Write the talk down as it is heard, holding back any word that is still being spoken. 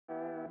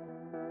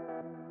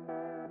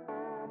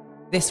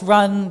This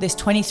run, this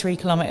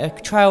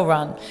 23-kilometre trail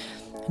run,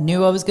 I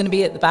knew I was going to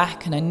be at the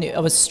back, and I knew I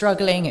was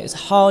struggling. It was a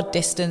hard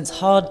distance,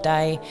 hard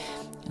day.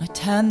 And I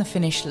turned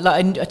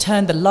I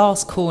turned the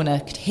last corner,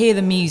 could hear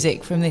the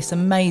music from this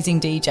amazing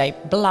DJ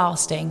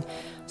blasting.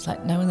 It's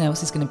like, no one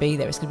else is going to be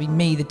there. It's going to be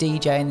me, the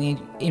DJ, and the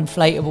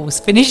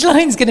inflatables finish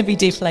line's going to be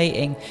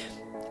deflating.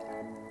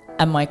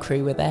 And my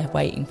crew were there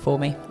waiting for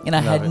me. And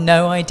I had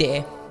no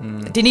idea.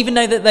 I didn't even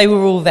know that they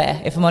were all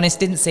there. If I'm honest,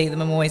 didn't see them.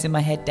 I'm always in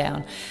my head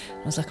down.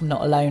 I was like, I'm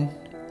not alone.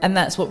 And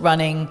that's what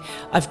running,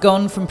 I've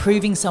gone from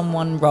proving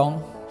someone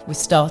wrong with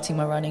starting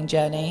my running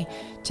journey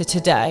to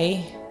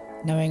today,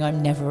 knowing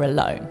I'm never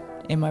alone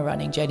in my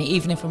running journey,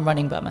 even if I'm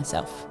running by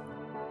myself.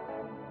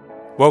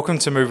 Welcome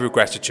to Move with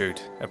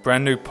Gratitude, a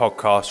brand new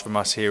podcast from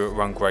us here at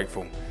Run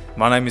Grateful.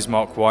 My name is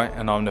Mark White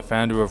and I'm the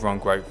founder of Run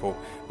Grateful,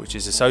 which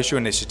is a social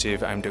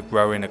initiative aimed at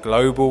growing a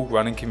global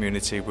running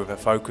community with a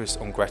focus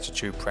on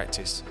gratitude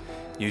practice,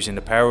 using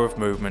the power of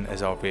movement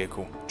as our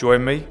vehicle.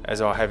 Join me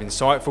as I have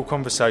insightful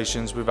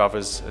conversations with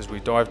others as we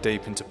dive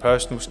deep into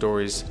personal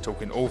stories,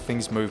 talking all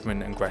things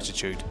movement and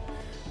gratitude.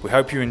 We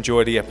hope you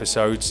enjoy the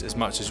episodes as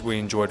much as we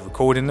enjoyed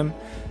recording them,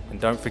 and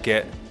don't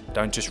forget,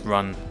 don't just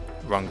run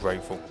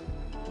grateful.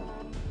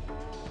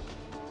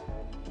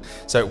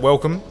 So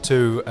welcome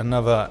to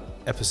another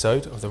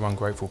episode of the Run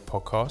Grateful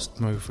podcast,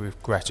 Move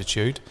with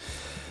Gratitude.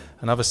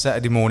 Another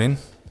Saturday morning,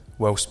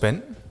 well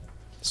spent,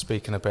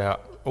 speaking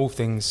about all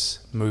things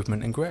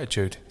movement and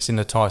gratitude. It's in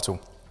the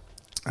title.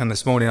 And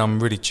this morning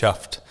I'm really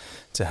chuffed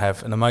to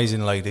have an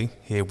amazing lady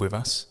here with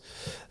us.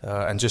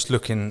 And just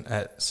looking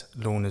at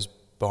Lorna's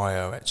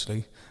bio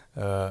actually,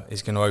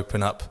 is going to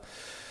open up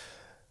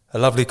a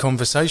lovely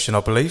conversation, I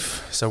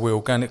believe. So we'll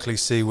organically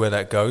see where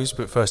that goes.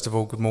 But first of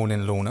all, good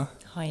morning, Lorna.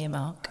 Hiya,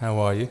 Mark. How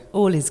are you?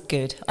 All is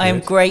good. I am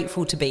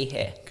grateful to be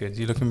here. Good.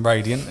 You're looking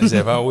radiant as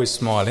ever, always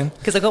smiling.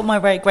 Because I got my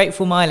very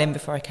grateful mile in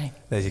before I came.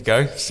 There you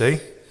go.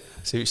 See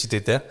what she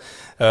did there.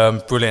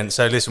 Brilliant.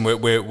 So listen,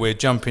 we're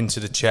jumping to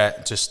the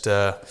chat. Just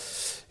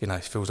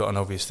it feels like an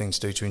obvious thing to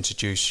do to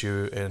introduce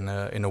you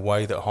in a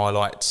way that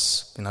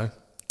highlights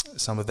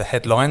some of the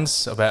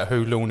headlines about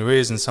who Lorna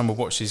is and some of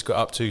what she's got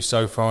up to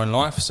so far in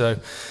life. So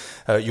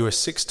you're a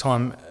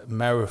 6-time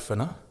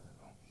marathoner.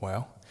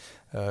 Wow.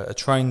 A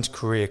trained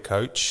career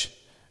coach,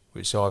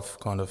 which I've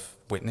kind of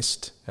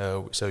witnessed.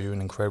 So you're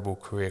an incredible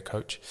career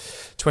coach.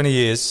 20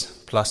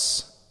 years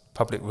plus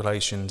public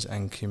relations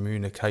and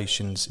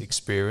communications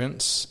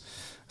experience.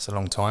 It's a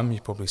long time.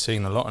 You've probably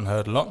seen a lot and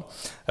heard a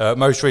lot.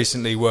 Most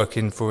recently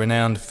working for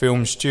renowned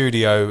film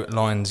studio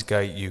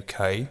Lionsgate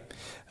UK.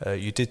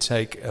 You did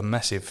take a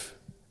massive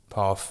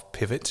path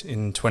pivot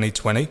in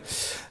 2020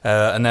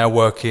 and now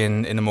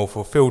working in a more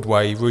fulfilled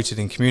way, rooted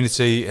in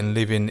community and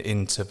living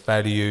into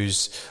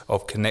values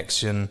of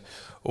connection,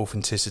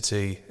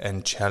 authenticity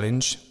and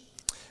challenge.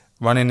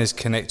 Running has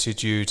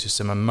connected you to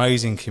some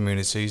amazing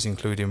communities,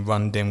 including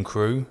Run Dim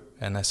Crew,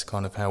 and that's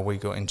kind of how we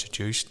got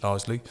introduced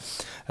largely,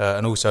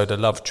 and also the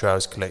Love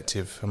Trails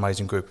Collective,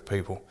 amazing group of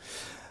people,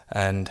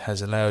 and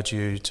has allowed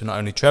you to not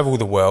only travel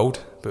the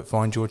world but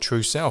find your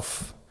true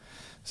self.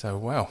 So,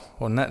 wow,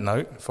 on that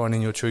note,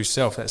 finding your true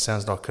self, that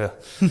sounds like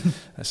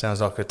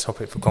a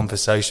topic for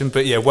conversation.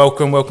 But yeah,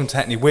 welcome to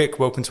Hackney Wick,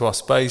 welcome to our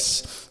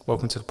space,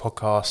 welcome to the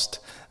podcast.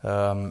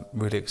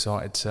 Really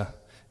excited to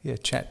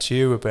chat to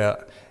you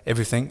about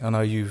everything. I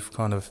know you've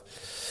kind of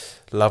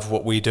love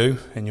what we do,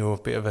 and you're a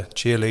bit of a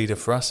cheerleader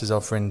for us, as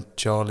our friend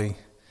Charlie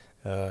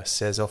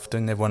says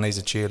often. Everyone needs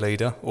a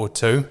cheerleader or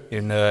two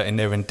in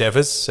their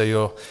endeavours. So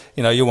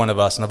you're one of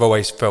us, and I've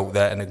always felt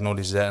that and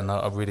acknowledged that, and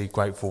I'm really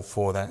grateful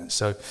for that.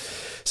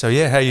 So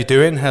yeah, how you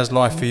doing? How's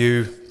life for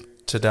you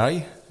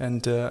today?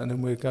 And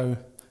then we'll go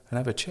and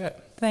have a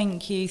chat.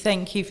 Thank you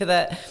for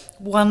that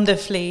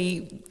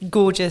wonderfully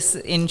gorgeous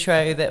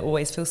intro that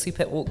always feels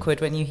super awkward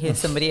when you hear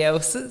somebody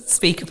else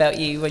speak about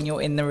you when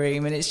you're in the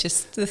room and it's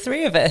just the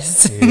three of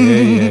us.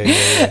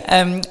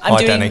 Yeah.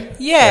 Hi, Danny.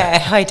 Yeah,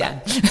 hi,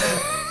 Dan.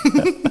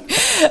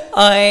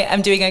 I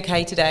am doing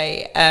okay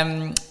today.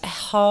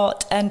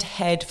 Heart and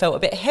head felt a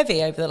bit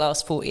heavy over the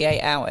last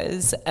 48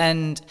 hours,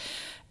 and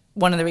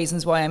one of the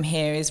reasons why I'm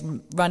here is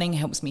running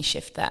helps me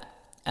shift that.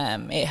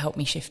 It helped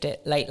me shift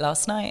it late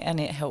last night, and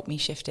it helped me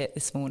shift it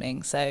this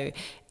morning. So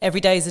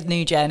every day is a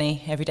new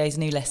journey, every day is a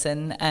new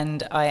lesson,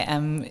 and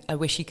I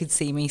wish you could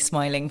see me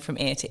smiling from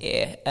ear to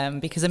ear,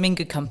 because I'm in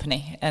good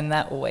company, and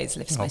that always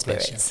lifts my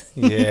spirits.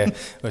 Yeah, well,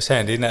 it's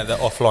handy, isn't it? The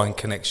offline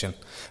connection,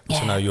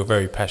 which I know you're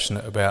very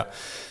passionate about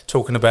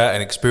talking about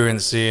and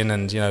experiencing,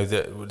 and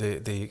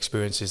the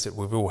experiences that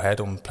we've all had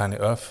on planet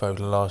Earth over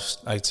the last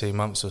 18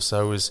 months or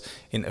so has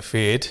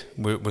interfered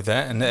with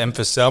that. And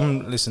for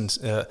some,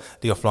 the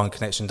offline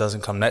connection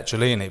doesn't come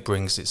naturally, and it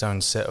brings its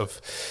own set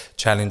of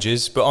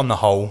challenges. But on the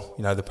whole,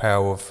 the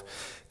power of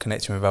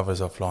connecting with others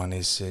offline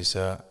is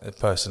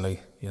personally,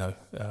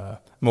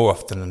 more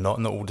often than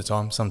not all the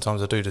time.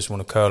 Sometimes I do just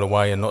want to curl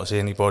away and not see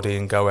anybody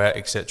and go out,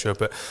 etc.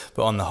 But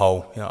on the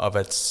whole, I've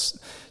had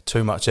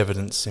too much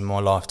evidence in my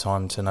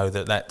lifetime to know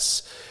that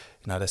that's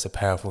a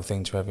powerful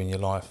thing to have in your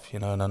life.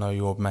 And I know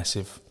you're a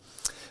massive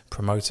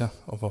promoter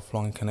of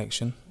offline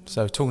connection.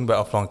 So talking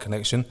about offline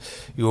connection,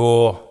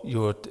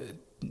 your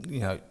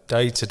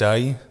day to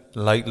day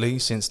lately,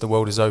 since the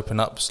world has opened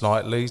up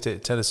slightly,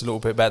 tell us a little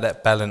bit about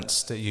that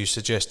balance that you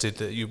suggested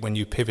that when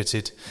you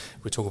pivoted.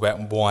 We'll talk about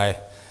why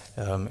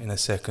in a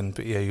second,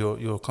 but yeah,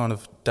 your kind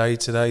of day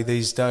to day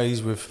these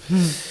days with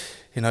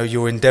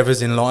your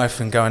endeavours in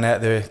life and going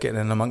out there, getting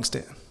in amongst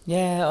it.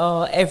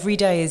 Yeah, every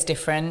day is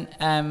different.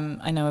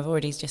 I know I've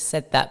already just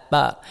said that,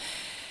 but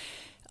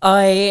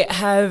I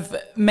have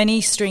many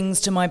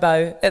strings to my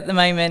bow at the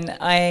moment.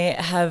 I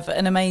have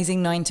an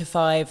amazing 9 to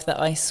 5 that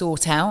I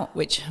sort out,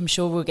 which I'm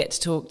sure we'll get to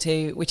talk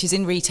to, which is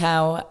in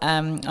retail.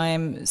 I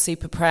am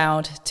super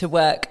proud to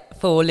work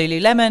for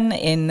Lululemon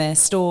in their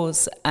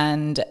stores,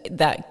 and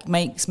that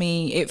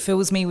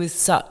fills me with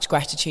such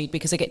gratitude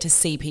because I get to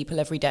see people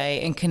every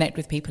day and connect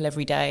with people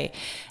every day.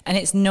 And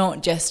it's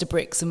not just a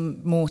bricks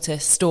and mortar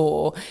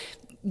store.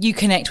 You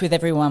connect with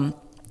everyone.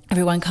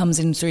 Everyone comes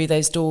in through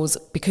those doors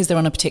because they're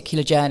on a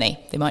particular journey.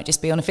 They might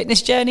just be on a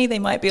fitness journey, they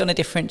might be on a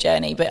different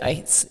journey, but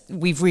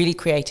we've really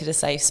created a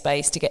safe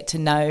space to get to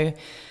know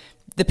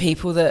the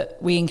people that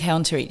we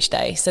encounter each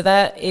day. So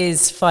that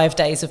is 5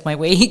 days of my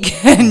week,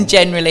 and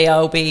generally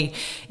I'll be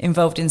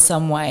involved in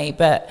some way,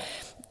 but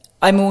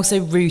I'm also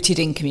rooted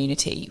in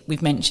community.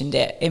 We've mentioned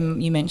it,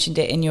 you mentioned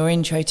it in your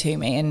intro to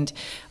me, and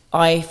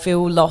I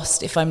feel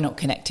lost if I'm not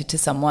connected to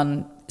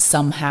someone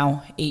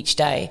somehow each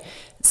day.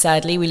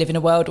 Sadly, we live in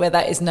a world where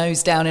that is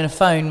nose down in a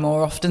phone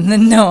more often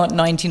than not.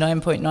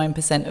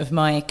 99.9% of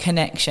my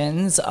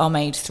connections are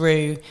made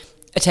through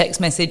a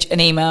text message, an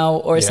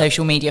email, or a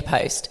social media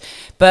post.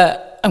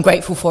 But I'm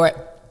grateful for it.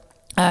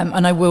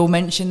 And I will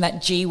mention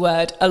that G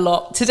word a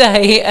lot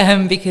today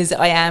because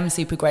I am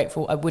super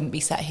grateful. I wouldn't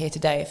be sat here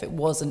today if it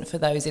wasn't for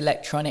those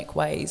electronic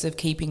ways of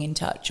keeping in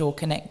touch or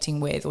connecting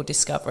with or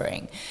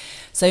discovering.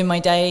 So my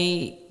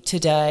day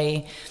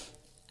today...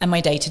 And my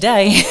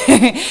day-to-day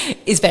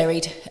is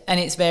varied,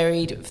 and it's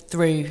varied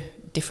through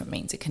different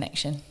means of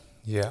connection.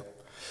 Yeah,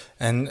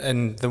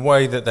 and the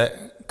way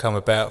that come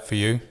about for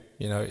you,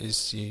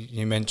 is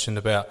you mentioned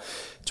about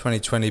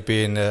 2020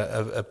 being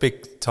a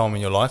big time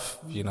in your life,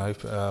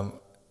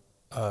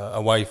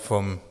 away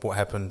from what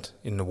happened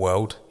in the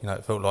world.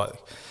 It felt like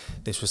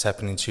this was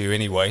happening to you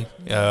anyway.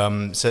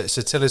 So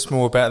tell us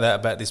more about that,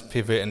 about this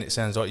pivot, and it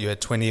sounds like you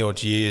had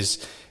 20-odd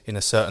years in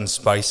a certain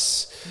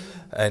space,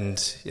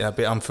 and a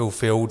bit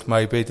unfulfilled,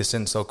 maybe the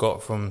sense I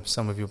got from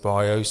some of your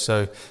bio.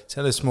 So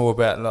tell us more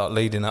about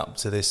leading up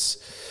to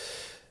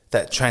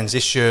that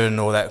transition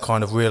or that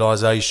kind of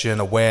realisation,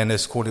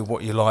 awareness, call it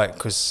what you like,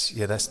 because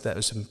that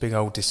was a big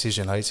old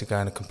decision, to go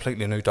in a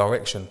completely new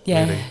direction.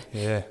 Yeah, really.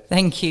 Yeah.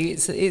 Thank you.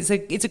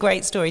 It's a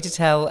great story to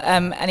tell,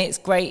 and it's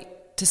great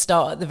to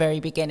start at the very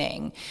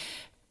beginning.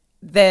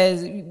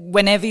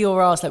 Whenever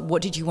you're asked,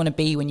 what did you want to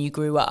be when you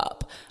grew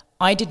up?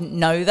 I didn't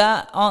know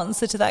that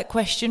answer to that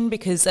question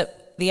because at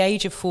the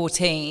age of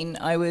 14,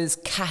 I was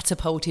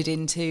catapulted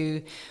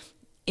into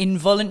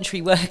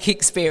involuntary work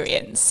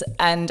experience,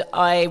 and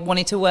I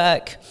wanted to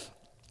work.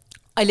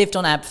 I lived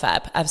on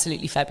AbFab,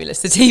 Absolutely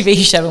Fabulous, the TV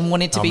show, and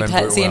wanted to be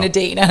Patsy and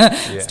Adina.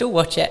 Yeah. Still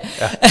watch it.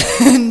 Yeah.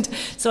 And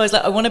so I was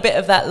like, I want a bit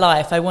of that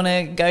life. I want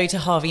to go to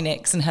Harvey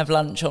Nicks and have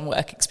lunch on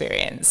work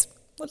experience.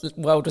 What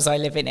world was I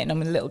living in?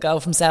 I'm a little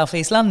girl from South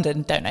East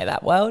London, don't know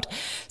that world.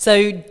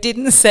 So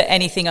didn't set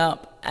anything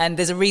up, and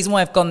there's a reason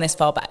why I've gone this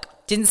far back.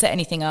 Didn't set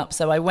anything up,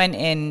 so I went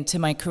in to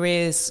my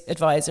careers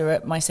advisor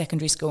at my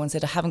secondary school and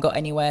said, I haven't got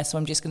anywhere, so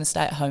I'm just going to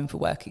stay at home for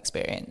work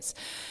experience.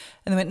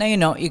 And they went, no, you're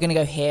not, you're going to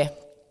go here.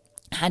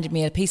 Handed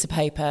me a piece of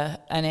paper,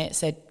 and it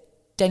said,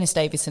 Dennis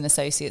Davis and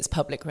Associates,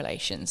 Public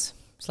Relations.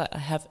 It's like, I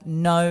have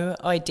no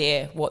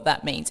idea what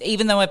that means.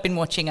 Even though I've been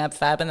watching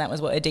AbFab, and that was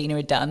what Adina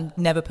had done,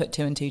 never put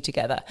two and two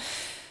together.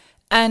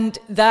 And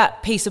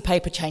that piece of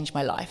paper changed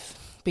my life.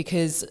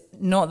 Because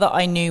not that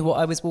I knew what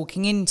I was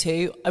walking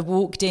into, I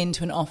walked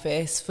into an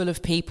office full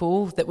of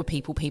people that were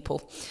people.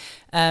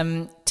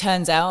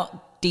 Turns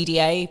out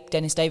DDA,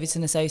 Dennis Davis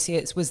and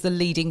Associates, was the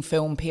leading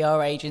film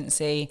PR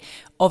agency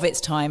of its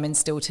time and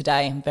still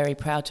today. I'm very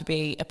proud to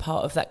be a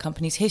part of that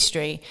company's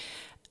history.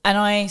 And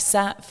I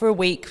sat for a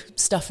week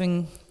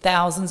stuffing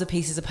thousands of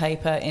pieces of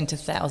paper into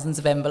thousands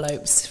of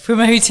envelopes,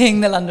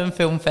 promoting the London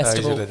Film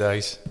Festival. Those are the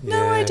days.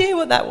 No idea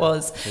what that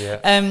was. Yeah.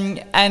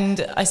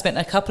 And I spent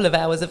a couple of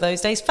hours of those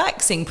days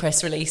faxing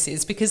press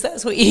releases because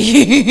that's what you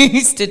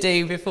used to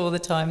do before the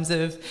times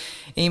of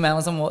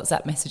emails and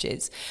WhatsApp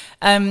messages.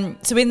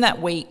 So in that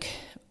week,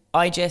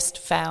 I just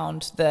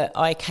found that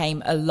I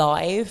came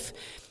alive,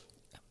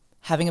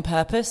 having a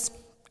purpose,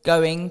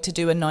 going to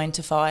do a 9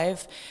 to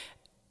 5,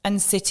 and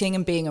sitting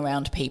and being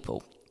around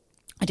people.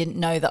 I didn't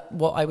know that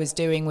what I was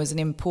doing was an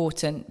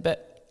important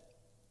but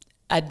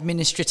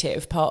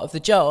administrative part of the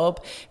job.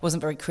 It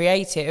wasn't very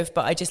creative,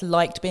 but I just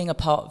liked being a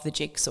part of the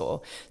jigsaw.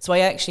 So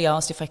I actually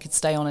asked if I could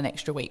stay on an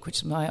extra week, which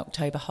is my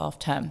October half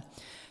term.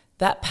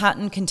 That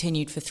pattern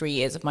continued for 3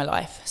 years of my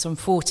life. So from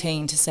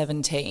 14 to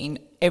 17,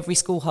 every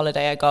school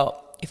holiday I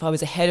got, if I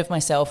was ahead of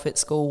myself at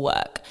school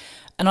work,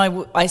 and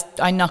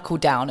I knuckled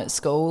down at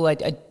school,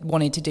 I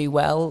wanted to do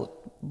well.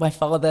 my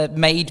father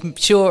made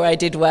sure I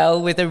did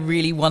well with a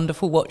really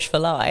wonderful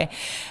watchful eye.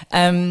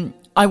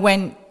 I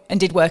went and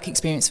did work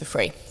experience for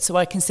free. So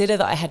I consider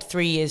that I had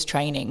 3 years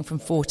training from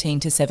 14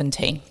 to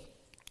 17.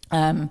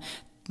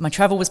 My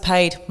travel was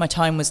paid, my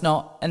time was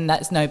not, and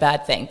that's no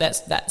bad thing. That's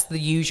the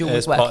usual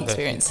with work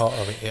experience. Part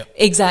of it, yeah.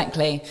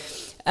 Exactly.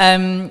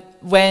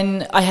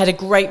 When I had a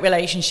great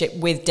relationship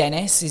with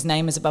Dennis, his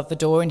name is above the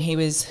door, and he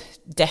was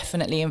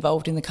definitely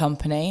involved in the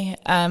company.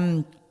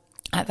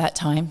 At that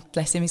time,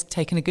 bless him, he's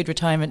taken a good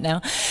retirement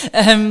now.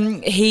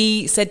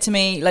 He said to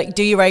me, like,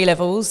 do your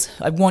A-levels.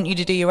 I want you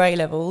to do your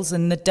A-levels,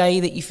 and the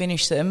day that you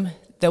finish them,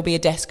 there'll be a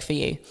desk for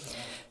you.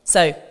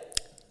 So,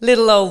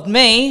 little old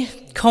me,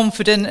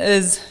 confident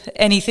as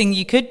anything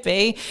you could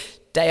be,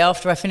 day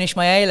after I finished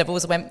my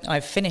A-levels, I went,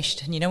 I've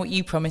finished, and you know what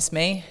you promised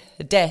me?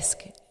 A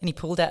desk. And he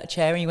pulled out a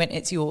chair and he went,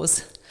 it's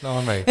yours.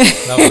 Oh, mate.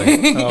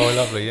 Lovely. Oh,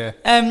 lovely, yeah.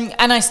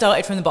 And I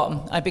started from the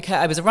bottom.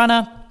 I was a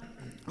runner.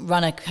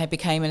 I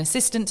became an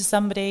assistant to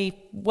somebody,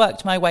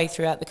 worked my way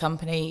throughout the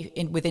company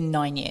within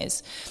 9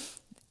 years.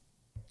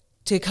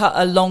 To cut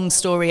a long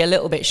story a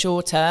little bit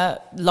shorter,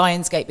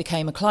 Lionsgate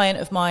became a client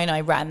of mine.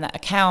 I ran that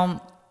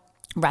account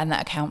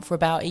for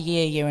about a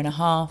year and a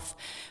half.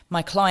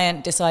 My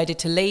client decided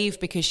to leave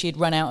because she had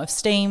run out of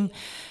steam.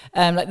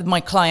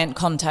 My client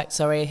contact,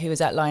 who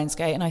was at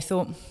Lionsgate, and I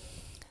thought,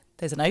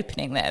 there's an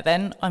opening there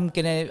then.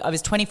 I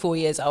was 24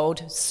 years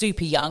old,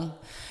 super young,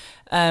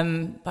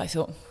 but I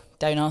thought,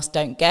 don't ask,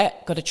 don't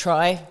get, got to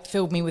try.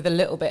 Filled me with a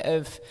little bit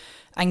of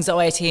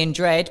anxiety and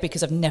dread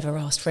because I've never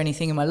asked for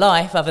anything in my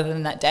life other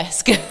than that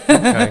desk.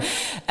 Okay.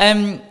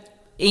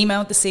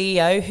 Emailed the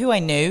CEO, who I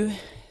knew,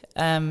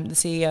 the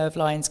CEO of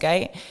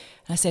Lionsgate,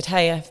 and I said,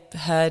 hey, I've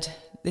heard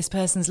this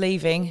person's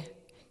leaving.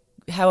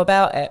 How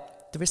about it?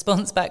 The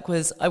response back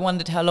was, I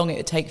wondered how long it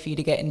would take for you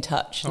to get in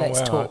touch.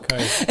 Let's talk.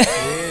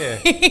 Okay.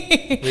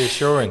 Yeah.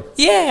 Reassuring.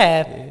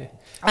 Yeah.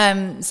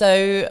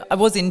 So I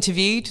was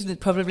interviewed,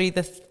 probably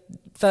the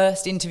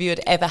first interview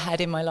I'd ever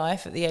had in my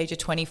life at the age of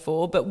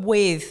 24, but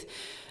with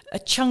a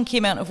chunky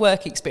amount of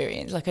work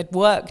experience. Like, I'd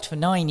worked for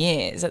 9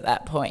 years at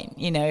that point.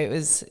 You know, it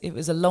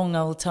was a long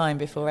old time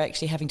before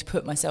actually having to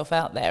put myself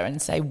out there and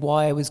say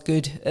why I was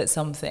good at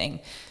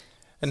something.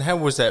 And how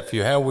was that for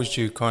you? How was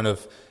you kind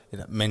of,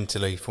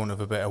 mentally, for want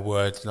of a better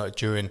word, like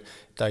during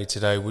day to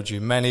day, would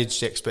you manage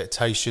the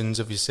expectations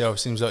of yourself?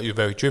 Seems like you're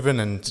very driven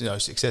and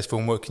successful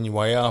and working your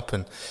way up,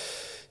 and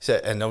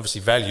obviously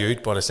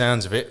valued by the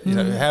sounds of it.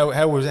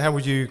 How were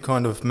you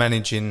kind of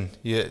managing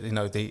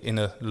the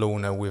inner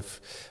Lorna with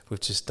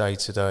just day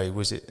to day?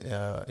 Was it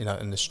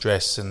and the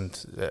stress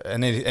and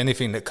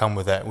anything that come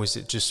with that? Was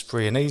it just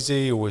free and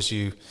easy, or was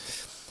you?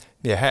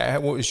 Yeah,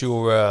 what was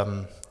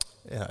your?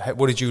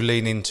 What did you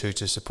lean into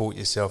to support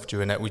yourself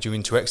during that? Were you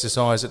into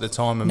exercise at the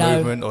time and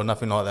movement or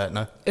nothing like that?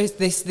 No.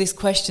 This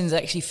question's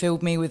actually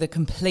filled me with a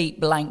complete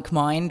blank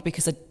mind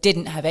because I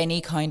didn't have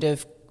any kind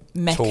of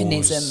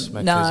mechanism.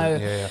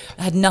 I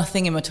had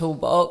nothing in my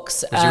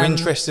toolbox. Was you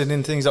interested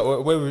in things like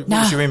what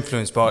was your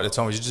influence by at the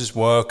time? Was it just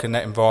work and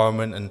that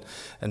environment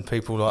and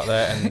people like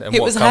that? And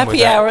it was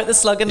happy hour at the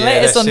Slug and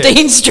Lettuce on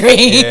Dean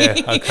Street.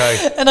 Yeah,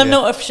 okay. And I'm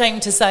not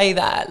ashamed to say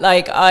that.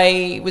 Like,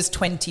 I was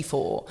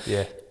 24.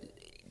 Yeah.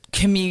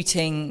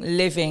 Commuting,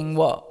 living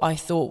what I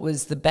thought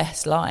was the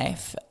best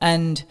life,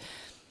 and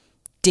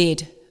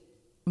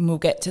we'll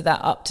get to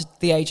that up to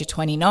the age of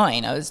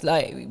 29. I was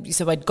like,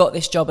 so I'd got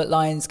this job at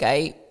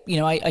Lionsgate,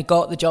 I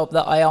got the job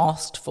that I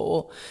asked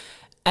for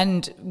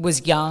and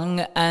was young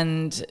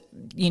and,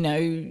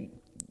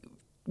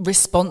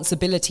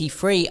 responsibility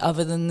free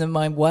other than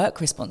my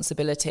work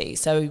responsibility.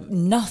 So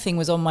nothing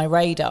was on my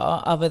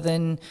radar other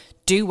than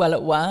do well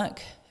at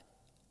work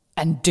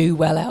and do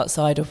well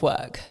outside of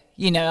work.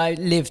 I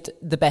lived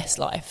the best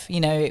life.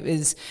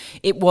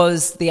 It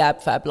was the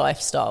ab-fab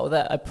lifestyle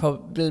that I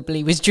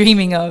probably was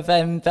dreaming of,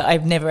 but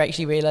I've never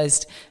actually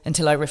realised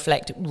until I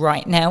reflect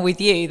right now with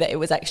you that it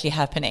was actually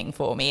happening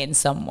for me in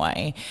some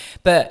way.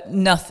 But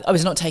I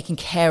was not taking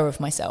care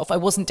of myself. I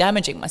wasn't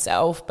damaging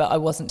myself, but I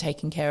wasn't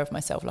taking care of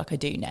myself like I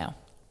do now.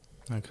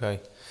 Okay.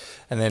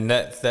 And then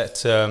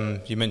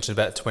that you mentioned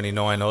about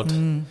 29 odd.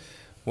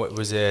 What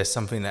was there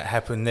something that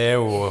happened there,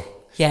 or?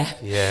 Yeah.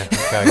 Yeah.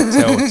 Okay.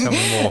 Tell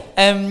me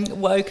more.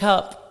 Woke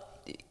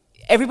up.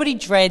 Everybody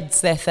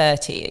dreads their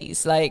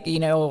 30s. Like,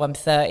 I'm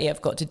 30,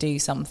 I've got to do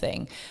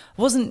something.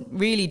 I wasn't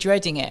really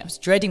dreading it. I was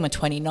dreading my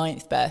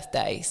 29th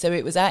birthday. So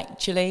it was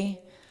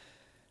actually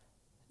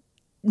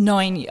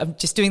 9. I'm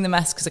just doing the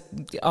maths because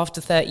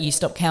after 30, you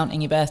stop counting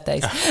your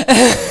birthdays.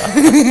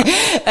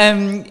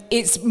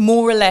 It's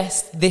more or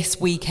less this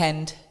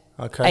weekend,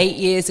 8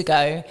 years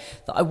ago,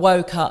 that I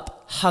woke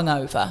up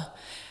hungover.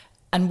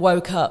 And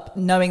woke up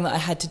knowing that I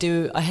had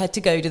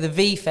to go to the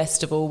V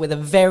Festival with a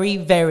very,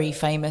 very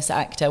famous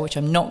actor, which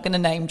I'm not going to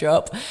name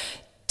drop,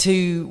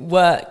 to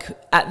work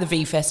at the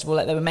V Festival,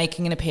 like they were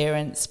making an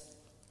appearance.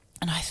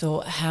 And I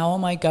thought, how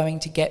am I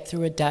going to get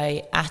through a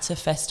day at a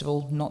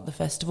festival, not the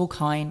festival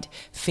kind,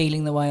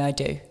 feeling the way I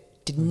do?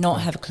 Did not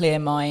have a clear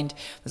mind.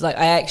 It was like,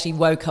 I actually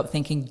woke up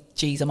thinking,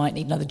 geez, I might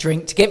need another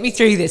drink to get me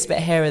through this, but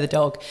hair of the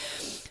dog.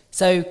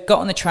 So got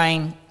on the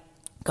train,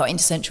 got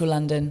into central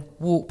London,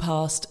 walked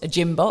past a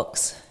gym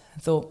box. I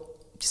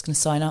thought, just going to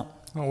sign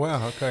up. Oh,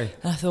 wow, okay.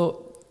 And I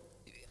thought,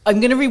 I'm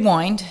going to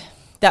rewind.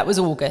 That was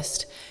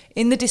August.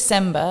 In the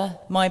December,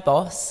 my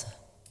boss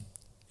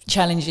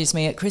challenges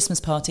me at Christmas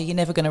party, you're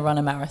never going to run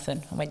a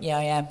marathon. I went, yeah,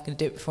 I am. I'm going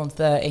to do it before I'm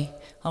 30.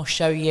 I'll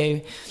show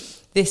you.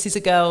 This is a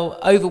girl,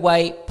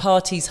 overweight,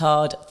 parties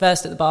hard,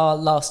 first at the bar,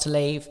 last to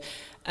leave.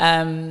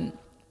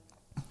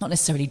 Not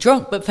necessarily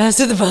drunk, but first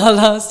at the bar,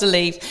 last to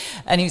leave.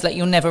 And he was like,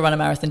 you'll never run a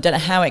marathon. Don't know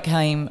how it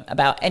came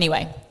about.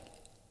 Anyway,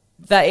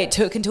 that it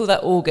took until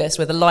that August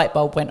where the light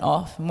bulb went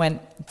off and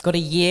went, got a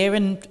year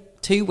and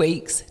 2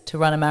 weeks to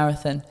run a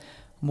marathon.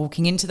 I'm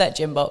walking into that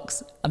gym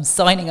box, I'm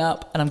signing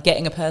up and I'm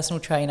getting a personal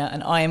trainer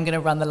and I am going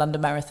to run the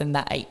London Marathon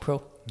that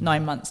April,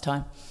 9 months'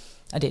 time.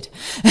 I did.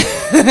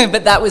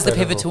 But that was the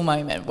pivotal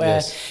moment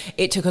where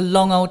it took a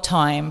long old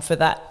time for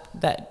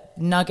that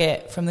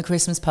nugget from the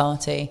Christmas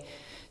party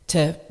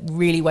to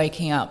really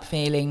waking up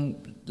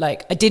feeling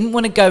like I didn't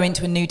want to go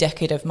into a new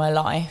decade of my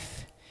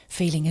life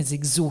feeling as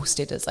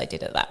exhausted as I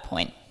did at that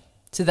point.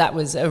 So that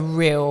was a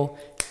real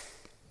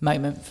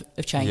moment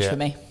of change for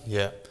me.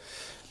 Yeah.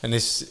 And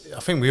this,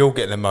 I think we all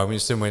get the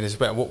moments, don't we? It's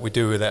about what we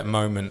do with that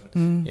moment,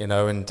 you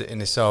know, and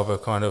this other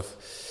kind of,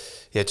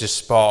 just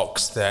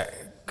sparks that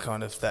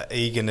kind of that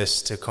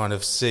eagerness to kind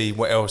of see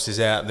what else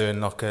is out there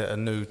in like a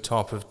new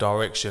type of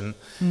direction,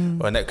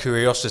 and that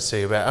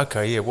curiosity about,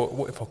 okay,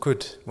 what if I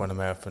could run a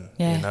marathon,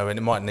 you know, and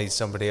it might need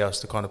somebody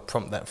else to kind of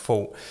prompt that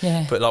thought,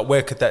 but like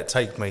where could that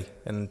take me?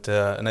 And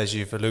as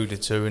you've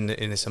alluded to in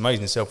this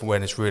amazing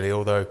self-awareness really,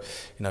 although,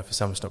 you know, for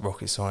some it's not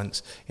rocket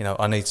science, you know,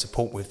 I need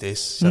support with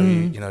this, so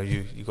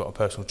you've got a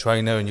personal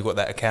trainer and you've got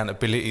that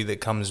accountability that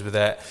comes with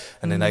that,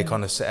 and then they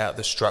kind of set out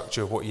the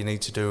structure of what you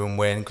need to do and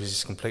when, because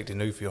it's completely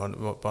new for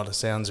you by the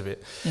sounds of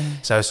it.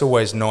 So it's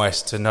always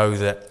nice to know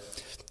that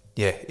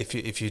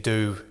if you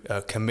do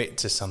commit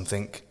to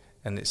something,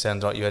 and it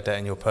sounds like you had that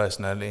in your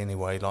personality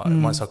anyway, like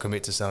once I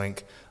commit to something,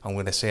 I'm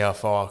going to see how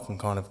far I can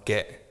kind of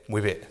get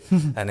with it.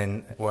 And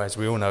then, well, as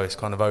we all know, it's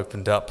kind of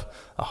opened up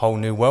a whole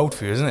new world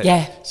for you, isn't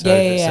it?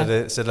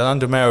 So the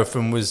London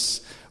Marathon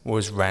was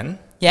ran,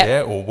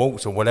 or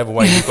walked, or whatever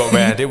way you got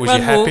around it. Was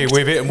you happy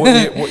with it? And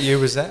what year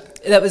was that?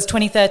 That was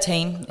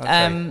 2013.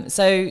 Okay.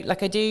 So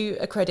like I do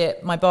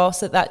accredit my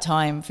boss at that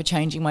time for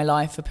changing my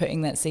life, for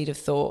putting that seed of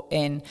thought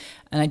in,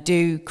 and I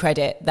do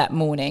credit that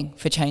morning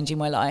for changing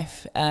my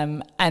life,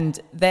 and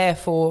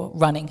therefore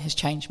running has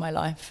changed my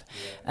life.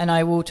 And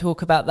I will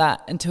talk about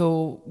that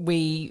until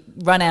we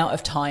run out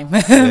of time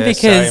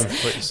because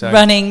same.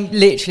 Running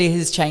literally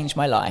has changed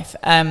my life.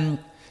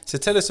 So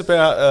tell us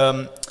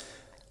about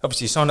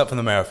obviously you signed up for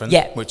the marathon,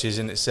 which is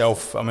in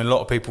itself, I mean, a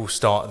lot of people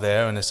start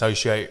there and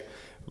associate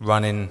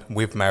running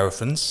with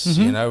marathons,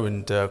 you know,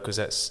 and because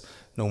that's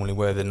normally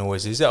where the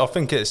noise is. I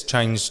think it's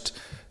changed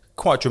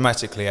quite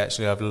dramatically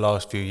actually over the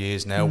last few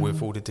years now,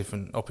 with all the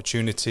different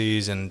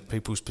opportunities and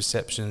people's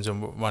perceptions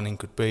on what running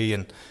could be.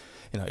 And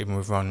you know, even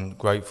with Run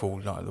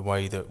Grateful, like the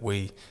way that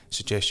we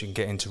suggest you can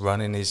get into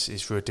running is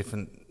through a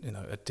different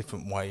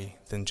way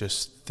than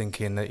just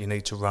thinking that you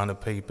need to run a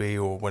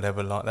PB or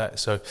whatever like that.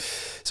 So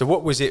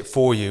what was it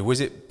for you?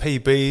 Was it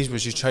PBs?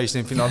 Was you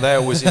chasing anything like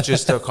that, or was it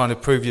just to kind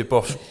of prove your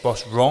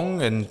boss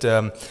wrong? And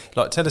tell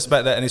us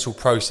about that initial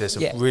process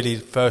of really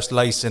first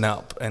lacing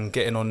up and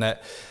getting on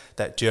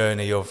that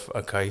journey of,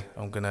 okay,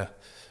 I'm gonna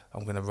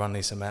run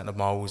this amount of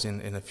miles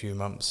in a few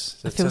months.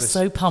 So I feel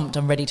so pumped.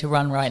 I'm ready to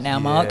run right now,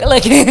 Mark.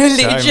 Like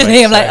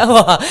literally, I'm like,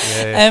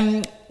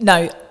 oh.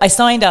 No, I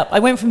signed up. I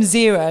went from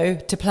zero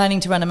to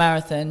planning to run a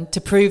marathon to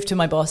prove to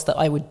my boss that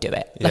I would do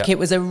it. Like it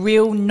was a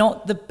real,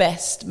 not the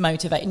best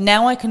motivation.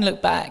 Now I can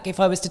look back, if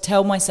I was to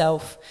tell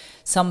myself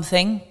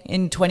something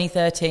in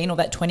 2013 or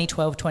that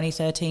 2012,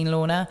 2013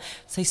 Lorna,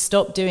 say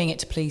stop doing it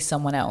to please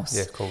someone else.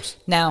 Yeah, of course.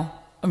 Now,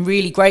 I'm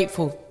really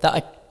grateful that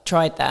I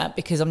tried that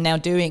because I'm now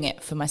doing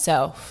it for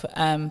myself,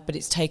 but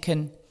it's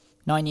taken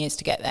 9 years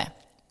to get there,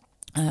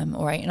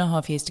 or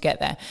 8.5 years to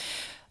get there.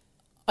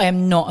 I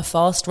am not a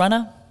fast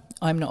runner.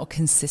 I'm not a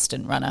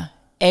consistent runner.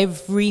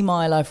 Every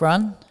mile I've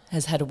run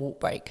has had a walk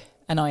break,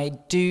 and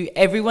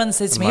everyone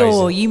says to me,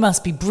 oh, you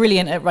must be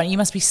brilliant at running, you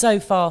must be so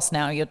fast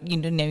now, you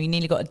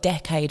nearly got a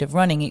decade of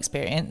running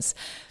experience.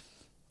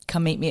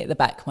 Come meet me at the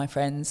back, my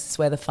friends. It's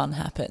where the fun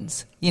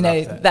happens. You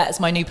know, that's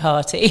my new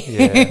party.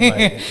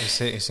 Mate,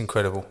 it's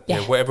incredible.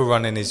 Yeah, whatever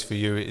running is for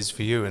you, it is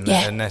for you, and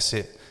that's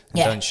it.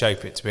 And don't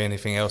shape it to be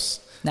anything else.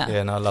 No.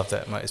 Yeah, and I love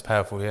that, mate. It's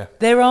powerful, yeah.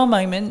 There are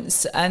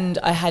moments, and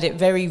I had it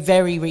very,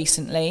 very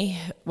recently,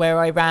 where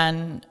I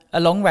ran a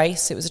long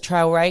race. It was a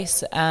trail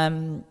race.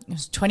 It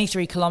was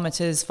 23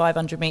 kilometres,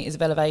 500 metres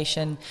of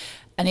elevation,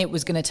 and it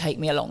was going to take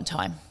me a long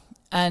time.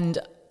 And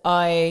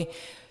I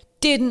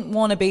didn't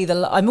want to be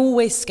I'm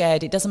always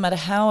scared. It doesn't matter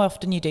how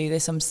often you do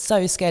this. I'm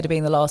so scared of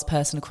being the last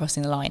person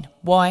crossing the line.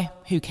 Why?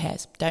 Who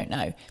cares? Don't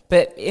know.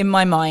 But in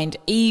my mind,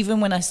 even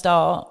when I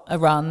start a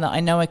run that I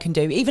know I can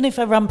do, even if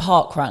I run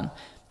park run,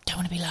 don't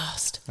want to be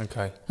last.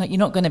 Okay. Like, you're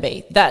not going to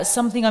be. That's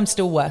something I'm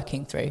still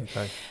working through.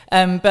 Okay.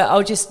 But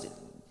I'll just,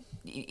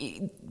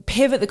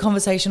 pivot the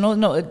conversation, or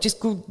not,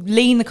 just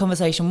lean the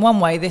conversation one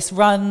way. This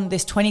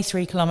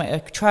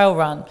 23-kilometre trail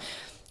run, I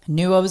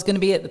knew I was going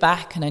to be at the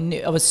back, and I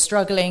knew I was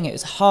struggling. It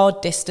was a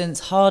hard distance,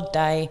 hard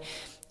day.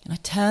 And I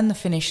turned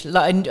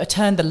I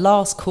turned the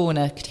last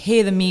corner, could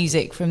hear the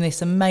music from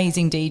this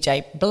amazing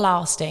DJ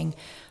blasting.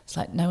 It's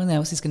like, no one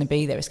else is going to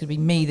be there. It's going to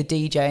be me, the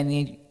DJ, and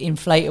the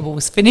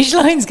inflatables finish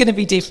line's going to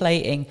be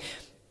deflating.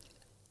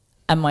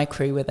 And my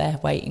crew were there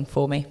waiting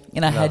for me.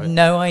 And I had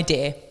no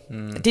idea.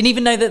 I didn't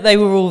even know that they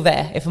were all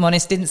there. If I'm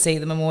honest, didn't see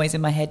them. I'm always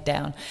in my head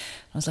down.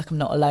 I was like, I'm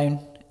not alone.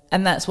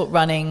 And that's what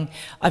running,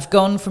 I've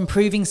gone from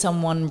proving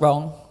someone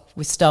wrong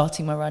with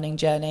starting my running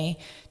journey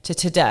to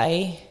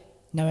today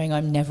knowing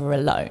I'm never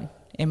alone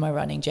in my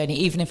running journey,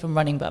 even if I'm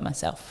running by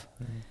myself,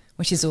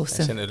 which is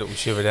awesome. I sent a little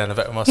shiver down the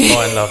back of my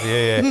spine, love.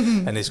 Yeah.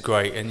 And it's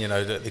great. And, you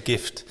know, the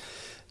gift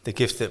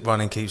that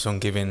running keeps on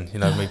giving, you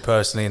know, me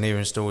personally, and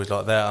hearing stories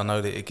like that, I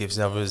know that it gives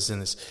others.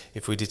 And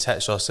if we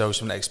detach ourselves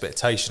from the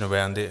expectation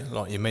around it,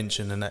 like you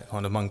mentioned, and that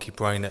kind of monkey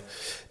brain that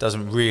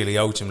doesn't really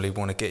ultimately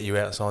want to get you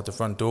outside the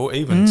front door,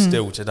 even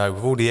still today,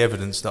 with all the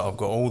evidence that I've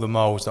got, all the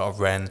miles that I've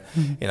ran,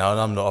 you know, and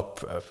I'm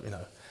not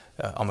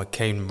I'm a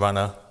keen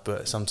runner,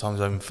 but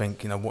sometimes I even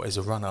think, you know, what is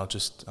a runner? I'll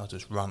just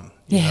run,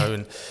 you know,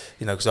 and,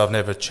 you know, because I've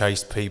never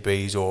chased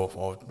PBs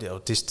or you know,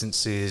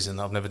 distances, and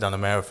I've never done a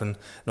marathon,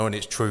 not in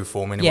its true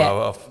form anyway.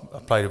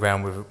 I've played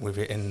around with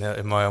it in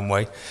my own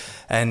way.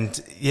 And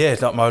yeah,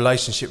 like my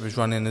relationship with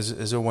running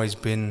has always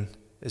been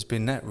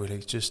that, really,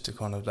 just to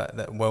kind of that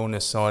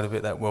wellness side of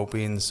it, that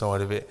well-being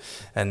side of it.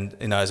 And,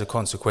 you know, as a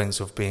consequence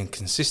of being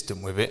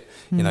consistent with it,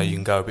 you know, you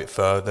can go a bit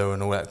further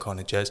and all that kind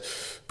of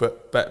jazz.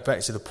 But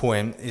back to the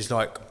point is,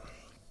 like,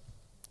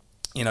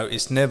 you know,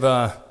 it's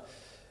never,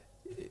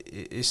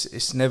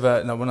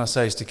 no, when I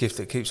say it's the gift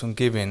that keeps on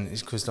giving,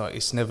 it's because, like,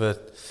 it's never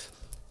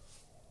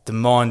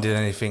demanding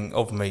anything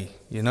of me,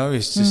 you know.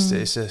 It's just,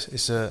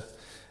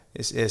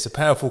 it's a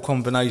powerful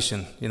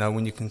combination, you know,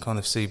 when you can kind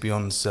of see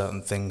beyond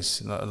certain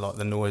things, like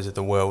the noise of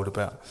the world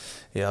about,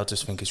 I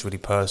just think it's really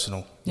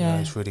personal. You know,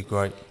 it's really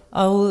great.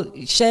 I'll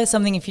share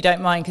something if you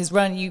don't mind, because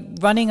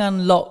running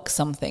unlocks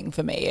something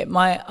for me. It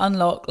might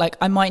unlock, like,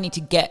 I might need to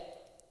get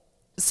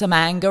some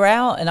anger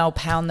out and I'll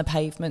pound the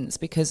pavements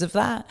because of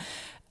that.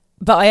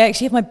 But I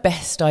actually have my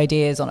best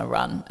ideas on a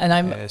run, and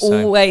I'm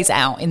always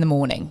out in the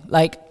morning.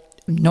 Like,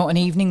 I'm not an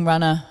evening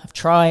runner. I've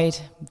tried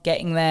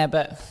getting there,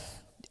 but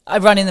I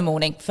run in the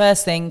morning.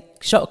 First thing,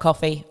 shot of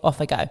coffee, off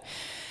I go.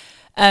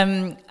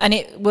 And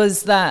it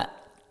was that,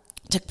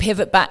 to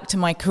pivot back to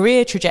my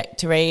career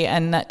trajectory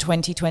and that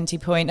 2020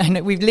 point. I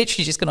know we've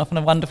literally just gone off on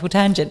a wondrul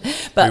tangent.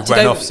 But we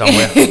ran off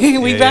somewhere.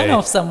 We ran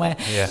off somewhere.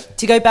 Yeah.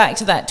 To go back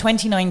to that,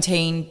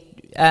 2019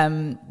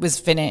 was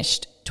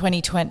finished.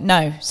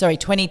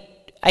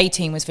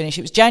 2018 was finished.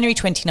 It was January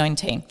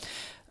 2019.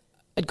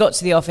 I'd got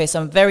to the office.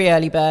 I'm a very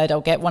early bird.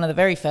 I'll get one of the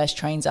very first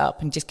trains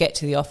up and just get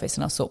to the office,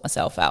 and I'll sort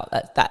myself out.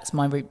 That's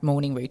my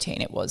morning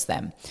routine. It was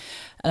then.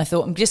 And I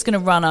thought, I'm just going to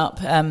run up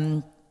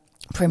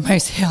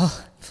Primrose Hill.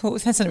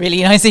 That's a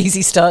really nice,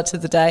 easy start to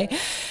the day.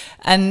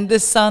 And the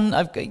sun,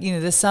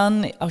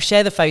 I'll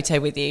share the photo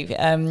with you.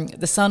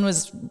 The sun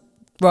was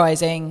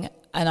rising,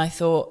 and I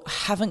thought, I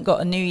haven't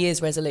got a New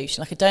Year's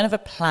resolution. Like, I don't have a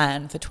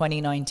plan for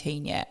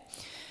 2019 yet.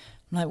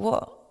 I'm like,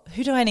 what?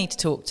 Who do I need to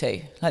talk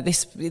to? Like,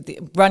 this,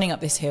 running up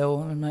this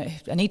hill, I'm like,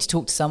 I need to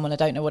talk to someone. I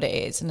don't know what it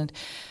is. And I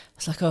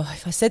was like,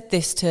 if I said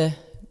this to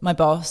my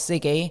boss,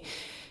 Ziggy,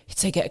 he'd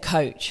say, get a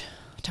coach.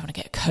 I don't want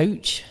to get a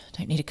coach. I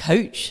don't need a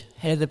coach.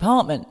 Head of the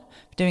department.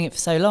 Been doing it for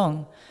so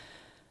long.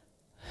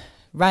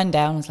 Ran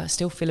down, was like, I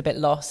still feel a bit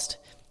lost.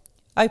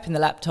 Opened the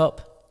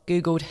laptop,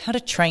 Googled how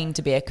to train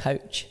to be a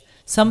coach.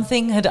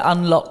 Something had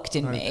unlocked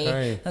in me.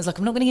 I was like,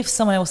 I'm not going to give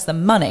someone else the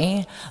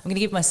money. I'm going to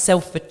give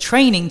myself the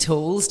training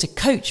tools to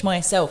coach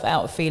myself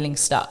out of feeling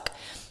stuck.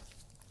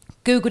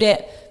 Googled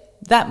it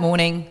that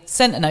morning,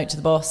 sent a note to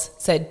the boss,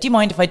 said, do you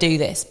mind if I do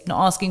this?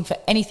 Not asking for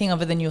anything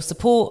other than your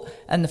support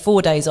and the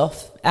 4 days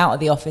off out of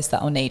the office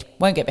that I'll need.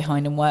 Won't get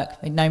behind in work.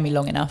 They know me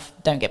long enough.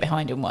 Don't get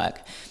behind in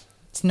work.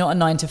 It's not a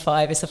 9 to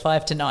 5, it's a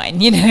 5 to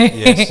 9, you know?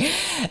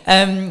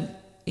 Yes.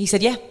 He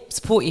said, yeah,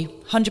 support you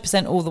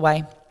 100% all the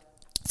way.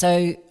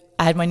 So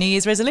I had my New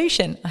Year's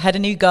resolution. I had a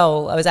new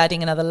goal. I was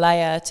adding another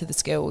layer to the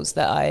skills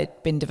that I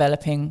had been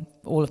developing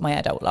all of my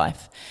adult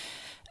life.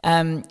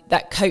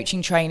 That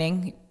coaching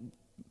training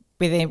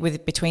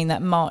between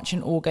that March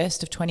and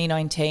August of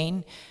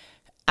 2019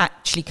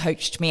 actually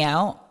coached me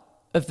out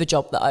of the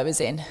job that I was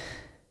in.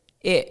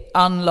 It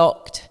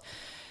unlocked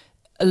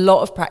a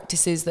lot of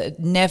practices that had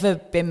never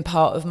been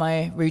part of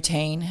my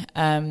routine.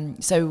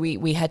 So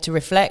we had to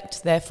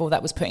reflect. Therefore,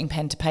 that was putting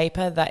pen to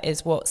paper. That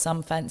is what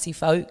some fancy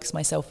folks,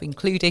 myself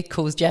included,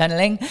 calls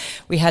journaling.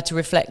 We had to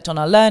reflect on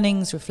our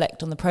learnings,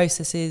 reflect on the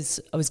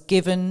processes. I was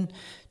given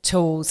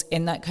tools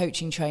in that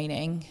coaching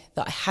training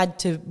that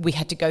we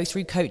had to go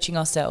through coaching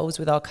ourselves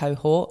with our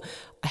cohort.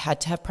 I had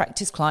to have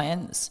practice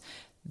clients.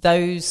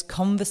 Those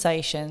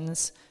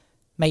conversations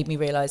made me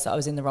realize that I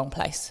was in the wrong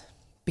place,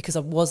 because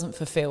I wasn't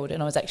fulfilled,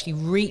 and I was actually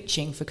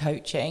reaching for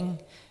coaching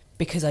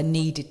because I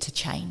needed to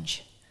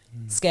change.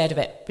 Scared of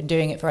it. Been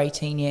doing it for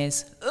 18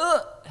 years.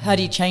 How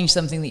do you change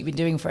something that you've been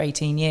doing for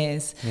 18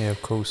 years? Yeah,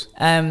 of course.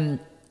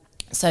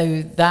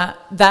 So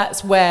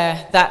that's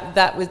where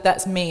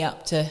that's me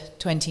up to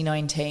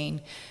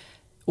 2019,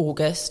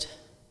 August.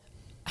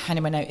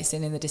 Handed my notice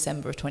in the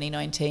December of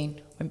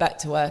 2019. Went back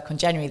to work on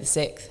January the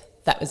 6th.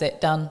 That was it,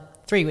 done.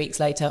 3 weeks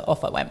later,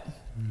 off I went.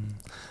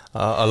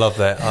 I love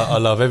that. I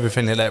love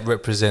everything that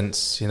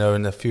represents,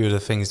 and a few of the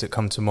things that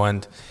come to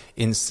mind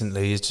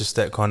instantly is just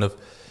that kind of,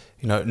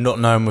 not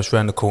knowing what's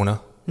around the corner.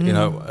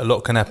 A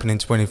lot can happen in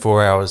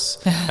 24 hours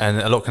and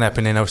a lot can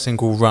happen in a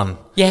single run.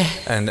 Yeah.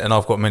 And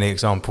I've got many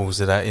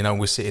examples of that,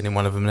 we're sitting in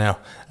one of them now.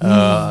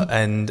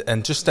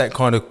 And just that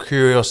kind of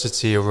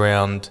curiosity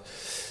around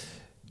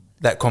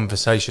that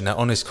conversation, that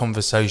honest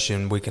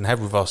conversation we can have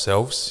with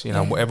ourselves,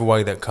 whatever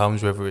way that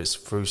comes, whether it's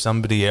through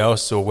somebody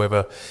else or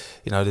whether,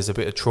 there's a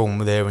bit of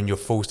trauma there and you're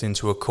forced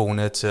into a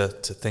corner to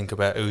think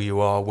about who you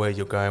are, where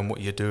you're going,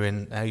 what you're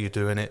doing, how you're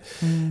doing it,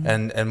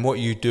 and what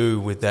you do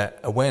with that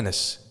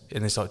awareness.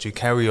 And it's like you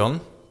carry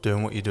on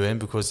doing what you're doing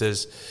because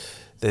there's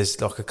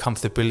like a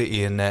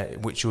comfortability in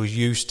that which you're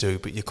used to,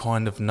 but you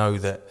kind of know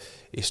that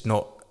it's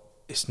not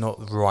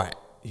right,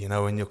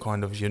 and you're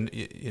kind of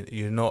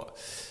you're not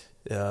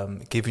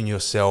giving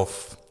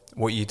yourself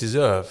what you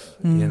deserve,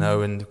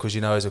 and because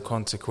as a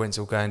consequence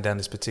of going down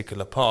this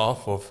particular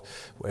path of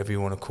whatever you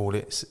want to call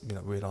it,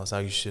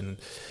 realisation,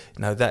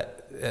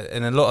 that,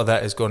 and a lot of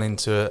that has gone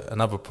into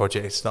another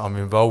project that I'm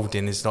involved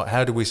in. Is like,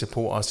 how do we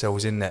support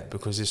ourselves in that?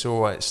 Because it's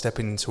all right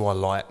stepping into our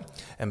light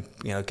and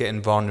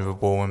getting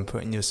vulnerable and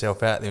putting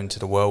yourself out there into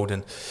the world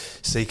and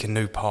seeking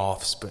new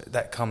paths, but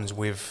that comes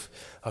with,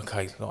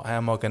 okay, like, how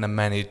am I going to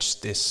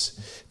manage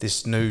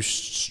this new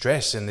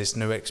stress and this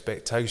new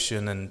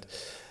expectation and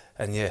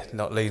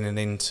not leaning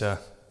into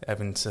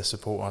having to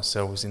support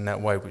ourselves in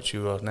that way, which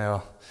you are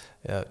now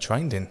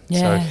trained in.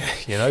 Yeah.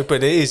 So,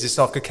 but it's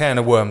like a can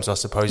of worms, I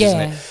suppose, isn't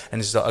it?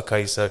 And it's like,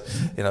 okay, so,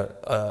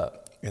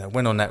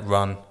 went on that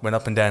run, went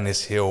up and down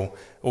this hill.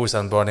 All of a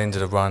sudden, by the end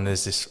of the run,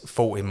 there's this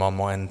thought in my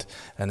mind,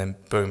 and then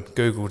boom,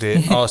 Googled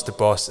it, asked the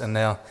boss, and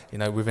now,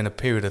 within a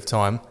period of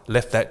time,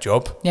 left that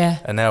job,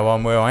 and now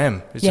I'm where I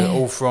am. It's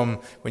all from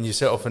when you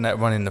set off on that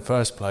run in the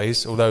first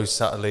place, although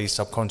subtly,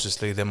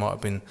 subconsciously, there might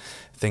have been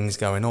things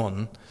going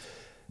on.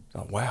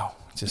 Like, wow,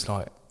 just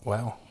like,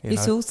 wow.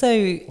 It's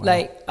also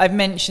like, I've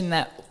mentioned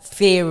that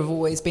fear of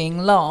always being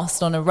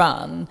last on a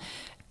run.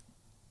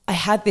 I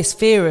had this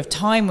fear of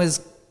time was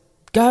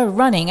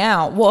running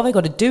out. What have I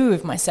got to do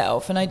with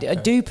myself? And I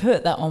do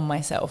put that on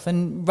myself,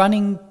 and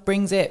running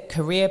brings it,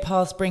 career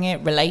paths bring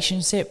it,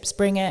 relationships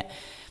bring it.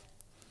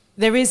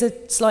 There is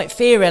a slight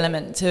fear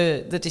element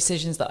to the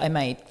decisions that I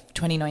made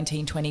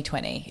 2019,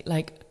 2020.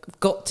 Like, I've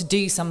got to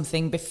do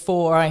something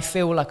before I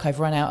feel like I've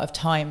run out of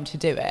time to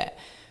do it.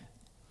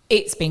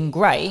 It's been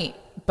great,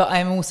 but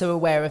I'm also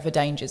aware of the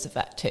dangers of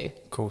that too.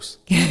 Of course.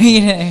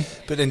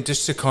 But then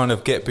just to kind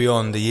of get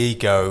beyond the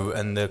ego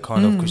and the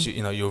kind of, because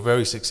you're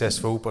very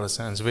successful by the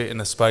sounds of it, in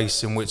a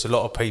space in which a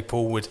lot of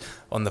people would,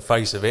 on the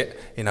face of it,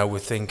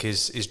 would think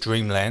is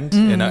dreamland,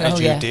 as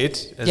you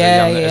did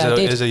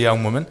as a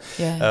young woman,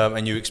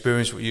 and you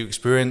experienced what you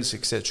experienced,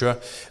 etc.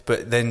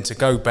 But then to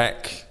go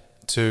back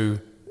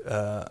to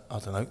I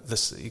don't know,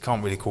 you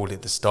can't really call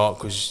it the start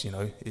because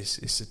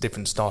it's a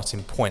different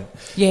starting point.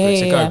 But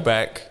to go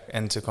back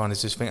and to kind of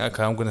just think,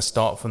 okay, I'm going to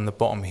start from the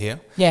bottom here,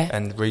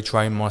 and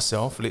retrain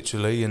myself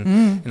literally,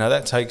 and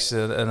that takes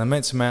an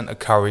immense amount of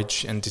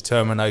courage and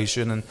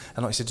determination, and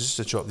like I said, just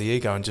to drop the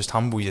ego and just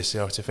humble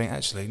yourself to think,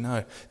 actually,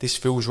 no, this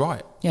feels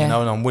right, and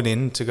I'm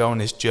willing to go on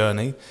this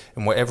journey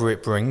and whatever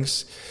it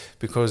brings,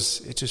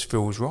 because it just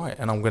feels right,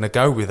 and I'm going to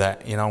go with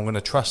that. I'm going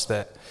to trust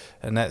that.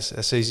 And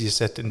that's easier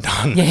said than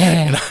done.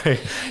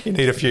 You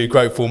need a few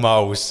grateful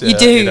miles. You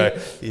do.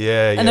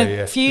 And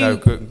a few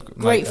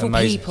grateful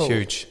people.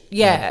 Huge.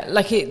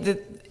 Like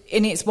it.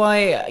 And it's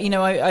why,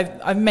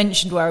 I've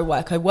mentioned where I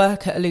work. I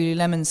work at a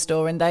Lululemon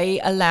store, and they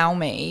allow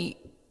me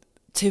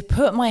to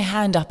put my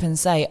hand up and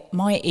say,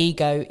 my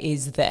ego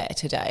is there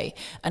today,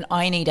 and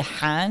I need a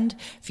hand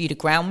for you to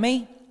ground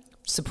me,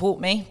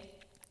 support me,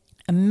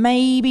 and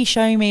maybe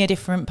show me a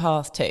different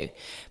path too.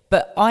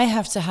 But I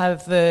have to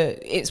have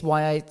it's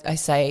why I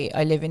say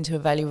I live into a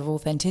value of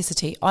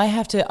authenticity. I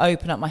have to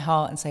open up my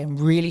heart and say, I'm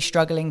really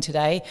struggling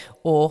today,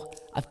 or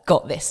I've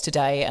got this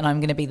today, and I'm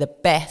going to be the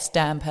best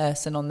damn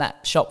person on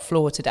that shop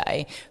floor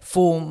today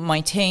for my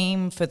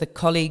team, for the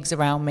colleagues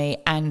around me,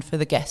 and for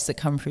the guests that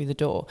come through the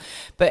door.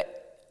 But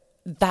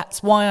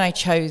that's why I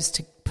chose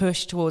to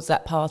push towards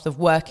that path of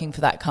working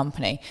for that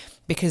company,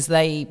 because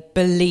they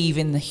believe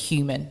in the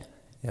human.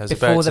 I was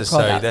about to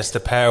say, that's the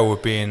power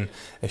of being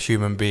a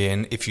human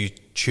being. If you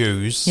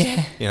choose,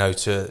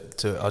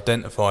 to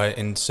identify it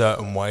in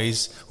certain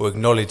ways or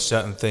acknowledge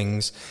certain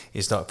things,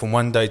 is that from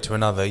one day to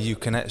another, you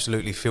can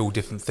absolutely feel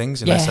different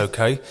things, and that's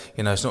okay.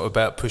 It's not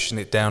about pushing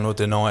it down or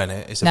denying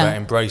it. It's about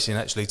embracing,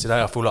 actually,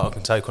 today I feel like I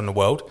can take on the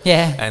world,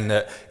 and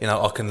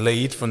I can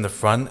lead from the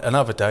front. And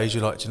other days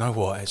you're like, do you know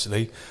what,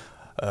 actually,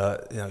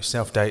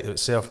 self-doubt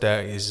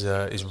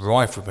is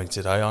rife with me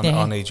today.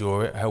 I need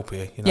your help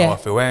here. I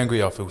feel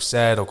angry, I feel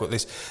sad, I've got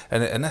this,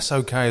 and that's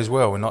okay as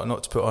well. And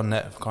not to put on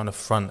that kind of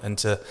front, and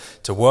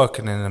to work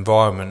in an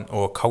environment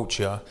or a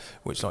culture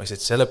which, like I said,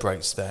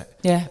 celebrates that.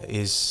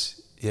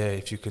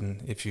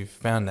 If you've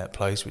found that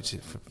place, which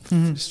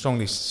I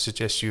strongly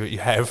suggest you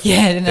have.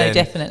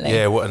 Definitely.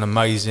 Yeah, what an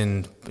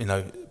amazing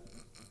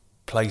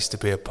place to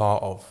be a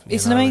part of.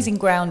 It's an amazing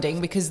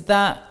grounding, because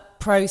that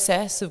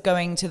process of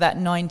going to that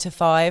 9 to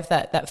 5,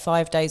 that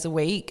 5 days a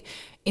week,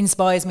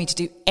 inspires me to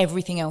do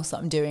everything else that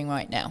I'm doing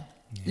right now.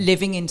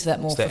 Living into that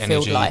more fulfilled life.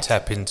 It's that energy you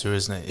tap into,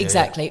 isn't it?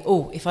 Exactly.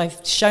 If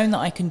I've shown that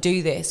I can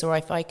do this, or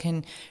if I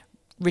can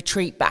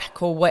retreat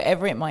back, or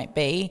whatever it might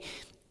be,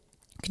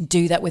 I can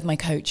do that with my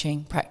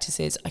coaching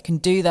practices. I can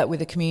do that with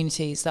the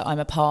communities that I'm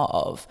a part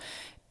of.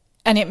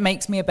 And it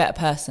makes me a better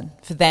person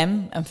for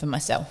them and for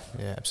myself.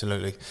 Yeah,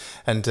 absolutely.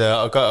 And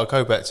I'll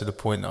go back to the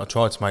point that I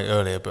tried to make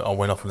earlier, but I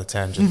went off on a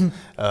tangent.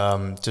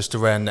 Just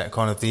around that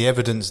kind of the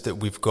evidence that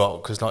we've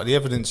got, because like the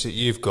evidence that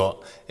you've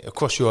got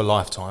across your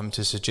lifetime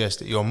to suggest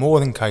that you're more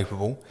than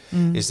capable,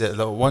 is that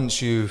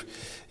once you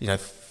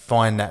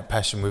find that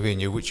passion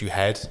within you, which you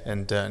had,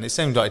 and it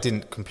seemed like it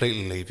didn't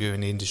completely leave you in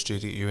the industry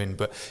that you're in,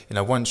 but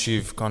once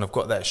you've kind of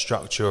got that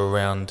structure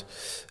around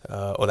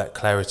or that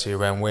clarity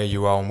around where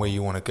you are and where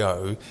you want to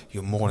go,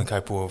 you're more than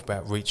capable of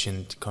about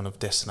reaching kind of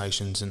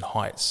destinations and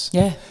heights.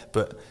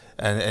 But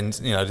and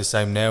the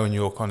same now in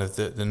your kind of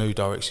the new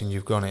direction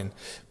you've gone in,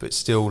 but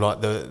still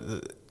like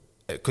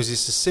because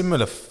it's a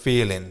similar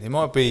feeling. It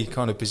might be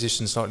kind of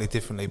positioned slightly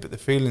differently, but the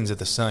feelings are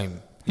the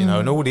same.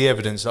 And all the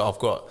evidence that I've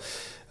got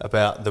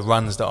about the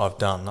runs that I've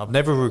done, I've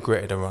never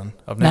regretted a run.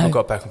 I've never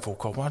got back and forth,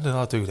 God, why did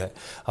I do that?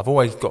 I've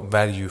always got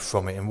value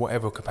from it in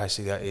whatever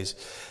capacity that is.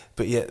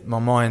 But yet my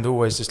mind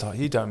always just like,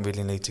 you don't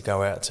really need to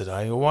go out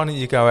today, or why don't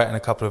you go out in a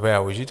couple of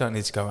hours? You don't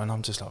need to go out. And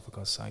I'm just like, for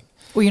God's sake.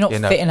 Well, you're not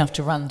fit enough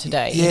to run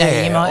today.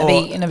 You might be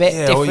eating a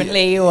bit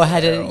differently, or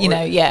had a,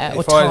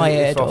 or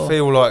tired. If I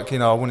feel like,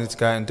 I wanted to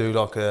go out and do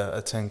like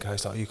a 10K,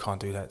 it's like, you can't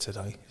do that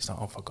today. It's like,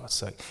 oh, for God's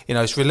sake.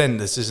 It's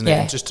relentless, isn't it?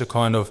 And just to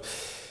kind of,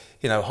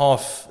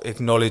 half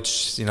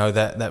acknowledge,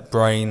 that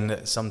brain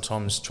that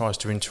sometimes tries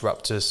to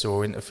interrupt us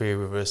or interfere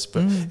with us.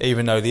 But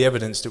even though the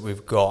evidence that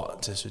we've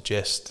got to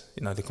suggest,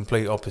 the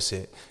complete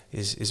opposite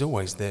is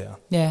always there.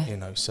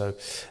 So,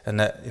 and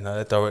that,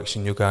 that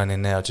direction you're going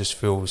in now just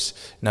feels,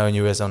 knowing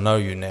you as I know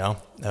you now,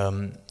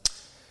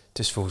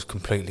 just feels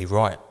completely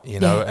right,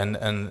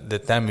 and the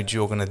damage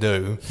you're going to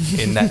do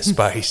in that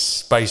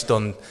space based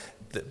on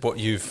what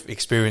you've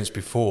experienced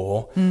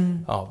before.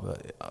 Thank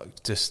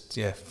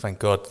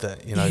God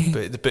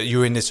that but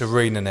you're in this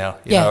arena now,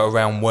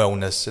 around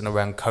wellness and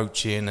around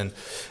coaching and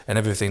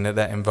everything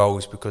that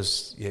involves,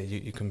 because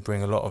you can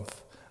bring a lot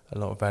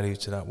of value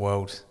to that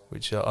world,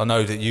 which I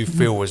know that you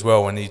feel as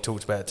well when you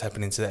talked about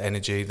tapping into that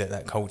energy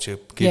that culture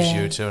gives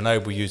you to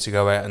enable you to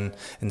go out and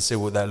see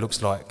what that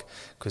looks like.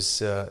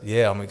 Because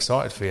I'm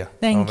excited for you.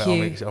 Thank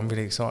you. I'm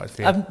really excited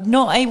for you. I'm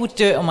not able to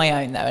do it on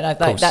my own though,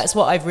 and that's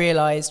what I've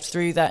realised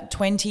through that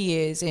 20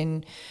 years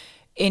in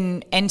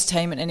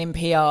entertainment and in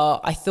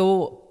PR. I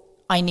thought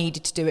I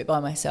needed to do it by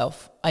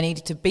myself. I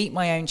needed to beat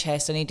my own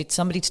chest. I needed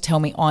somebody to tell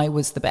me I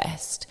was the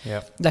best.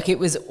 Like it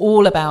was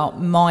all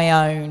about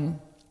my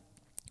own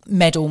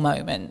medal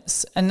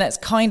moments, and that's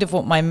kind of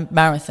what my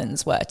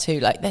marathons were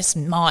too. Like, that's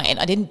mine.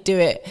 I didn't do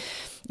it.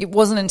 It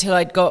wasn't until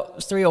I'd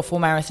got 3 or 4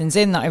 marathons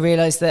in that I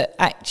realised that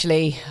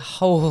actually a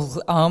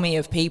whole army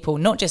of people,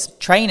 not just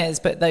trainers,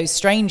 but those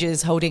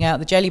strangers holding out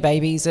the jelly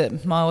babies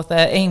at mile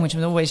 13, which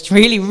I'm always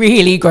really,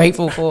 really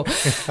grateful for.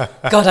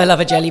 God, I love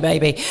a jelly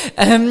baby,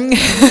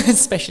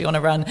 especially on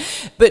a run.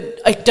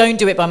 But I don't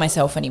do it by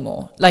myself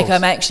anymore. Like,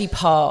 I'm actually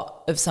part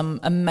of some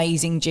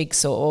amazing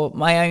jigsaw,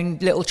 my own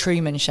little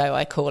Truman Show,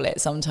 I call it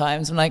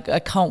sometimes. I'm like, I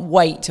can't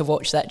wait to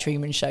watch that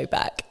Truman Show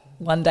back.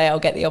 One day I'll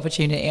get the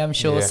opportunity, I'm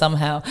sure,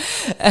 somehow.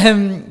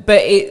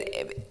 But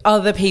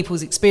other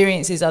people's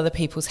experiences, other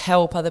people's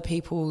help, other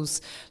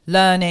people's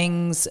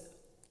learnings.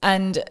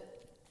 And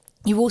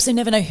you also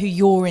never know who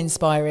you're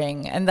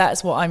inspiring. And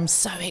that's what I'm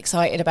so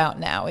excited about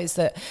now, is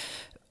that,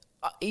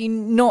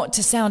 not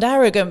to sound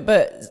arrogant,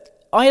 but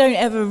I don't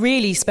ever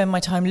really spend my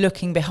time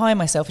looking behind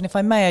myself. And if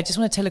I may, I just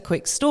want to tell a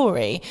quick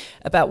story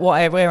about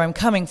where I'm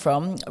coming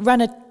from. Ran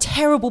a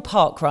terrible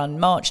park run,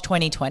 March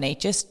 2020,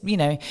 just,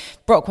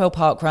 Brockwell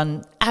Park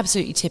Run,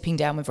 absolutely tipping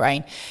down with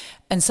rain.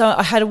 And so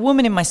I had a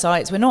woman in my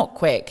sights. We're not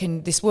quick.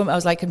 And this woman, I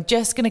was like, I'm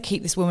just going to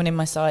keep this woman in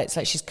my sights.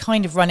 Like, she's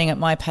kind of running at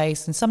my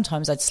pace. And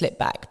sometimes I'd slip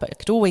back, but I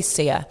could always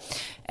see her.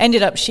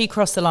 Ended up, she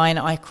crossed the line.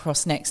 I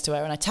crossed next to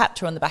her. And I tapped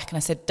her on the back and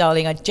I said,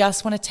 darling, I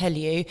just want to tell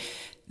you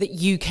that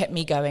you kept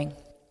me going.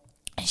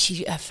 And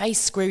her face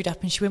screwed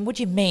up and she went, what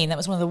do you mean? That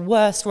was one of the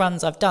worst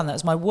runs I've done. That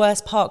was my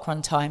worst park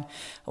run time.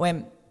 I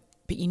went,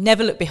 but you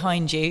never look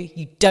behind you.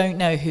 You don't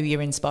know who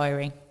you're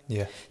inspiring.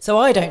 Yeah. So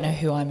I don't know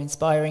who I'm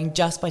inspiring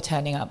just by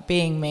turning up,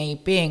 being me,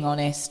 being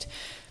honest,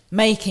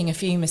 making a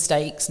few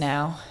mistakes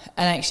now,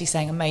 and actually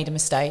saying I made a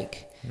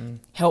mistake.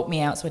 Help me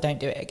out so I don't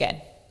do it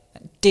again.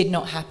 It did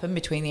not happen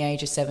between the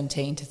age of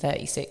 17 to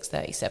 36,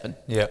 37.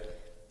 Yeah.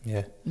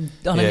 Yeah.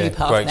 On a new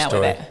path great now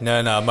story. with it.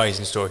 No,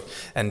 amazing story.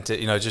 And,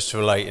 just to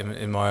relate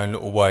in my own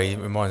little way, it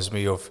reminds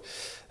me of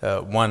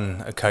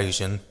one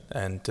occasion,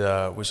 and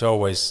which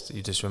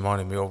you just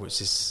reminded me of,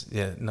 which is,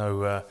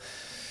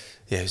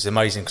 it's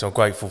amazing because I'm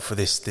grateful for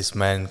this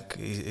man.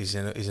 He's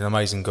an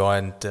amazing guy,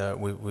 and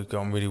we've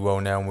got on really well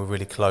now, and we're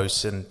really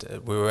close. And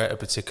we were at a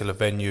particular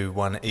venue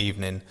one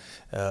evening,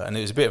 and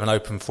it was a bit of an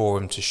open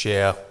forum to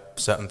share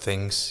certain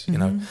things,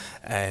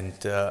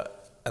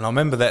 and I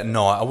remember that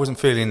night I wasn't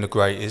feeling the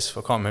greatest.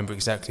 I can't remember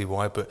exactly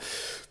why, but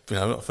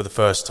not for the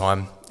first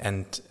time,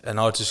 and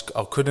I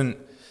couldn't.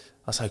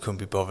 I say couldn't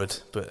be bothered,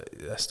 but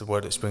that's the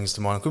word that springs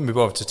to mind. I couldn't be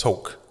bothered to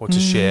talk or to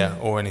share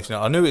or anything.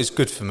 I knew it was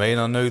good for me,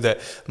 and I knew that,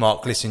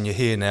 Mark, listen, you're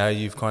here now.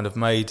 You've kind of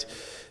made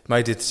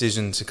a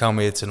decision to come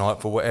here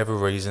tonight for whatever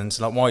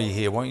reasons. Like, why are you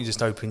here? Why don't you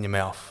just open your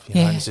mouth?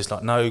 And it's just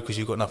like, no, because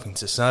you've got nothing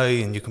to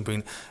say, and you can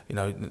bring,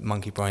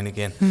 monkey brain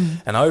again.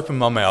 And I opened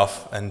my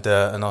mouth, and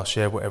I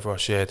shared whatever I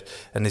shared.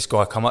 And this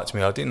guy come up to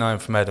me. I didn't know him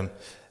from Adam,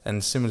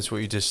 and similar to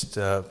what you just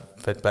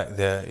fed back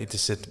there, he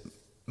just said,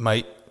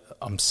 mate,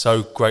 I'm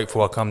so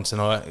grateful I come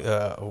tonight,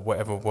 or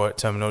whatever word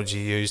terminology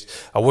you used.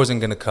 I wasn't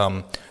going to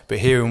come, but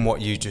hearing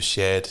what you just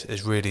shared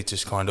has really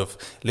just kind of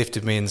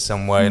lifted me in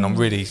some way, and I'm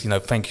really,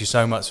 thank you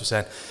so much for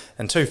saying.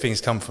 And two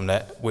things come from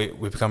that. We've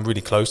become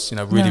really close,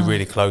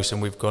 really close,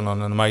 and we've gone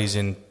on an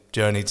amazing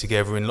journey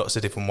together in lots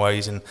of different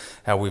ways, and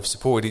how we've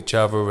supported each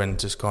other, and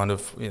just kind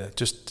of,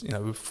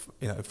 we've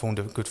formed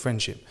a good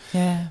friendship.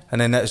 Yeah.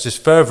 And then that's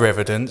just further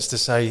evidence to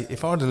say,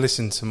 if I'd have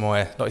listened to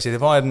like I said,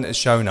 if I hadn't have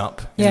shown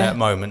up in that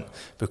moment,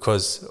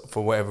 because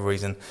for whatever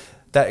reason,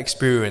 that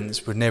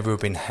experience would never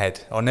have been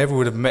had. I never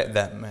would have met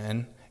that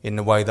man in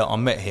the way that I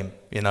met him,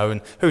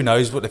 and who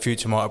knows what the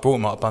future might have brought.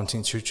 Might have bumped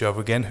into each other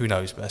again, who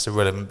knows, but that's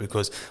irrelevant,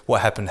 because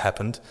what happened,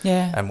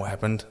 and what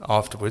happened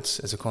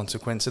afterwards as a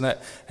consequence of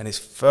that. And it's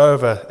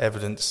further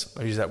evidence,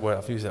 I've used that word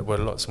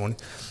a lot this morning,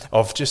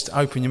 of just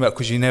opening your mouth,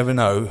 because you never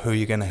know who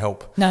you're going to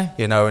help. No.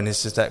 And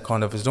it's just that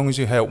kind of, as long as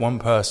you help one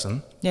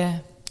person,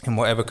 in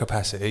whatever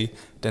capacity,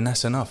 then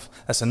that's enough.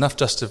 That's enough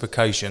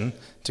justification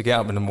to get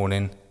up in the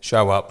morning,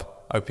 show up,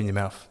 open your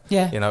mouth.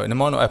 Yeah. And it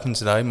might not happen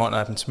today, it might not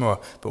happen tomorrow,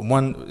 but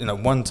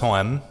one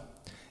time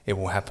it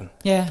will happen.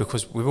 Yeah.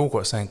 Because we've all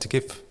got something to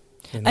give.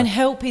 And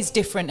help is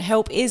different.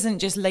 Help isn't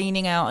just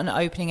leaning out and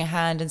opening a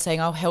hand and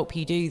saying, I'll help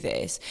you do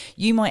this.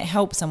 You might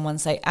help someone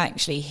say,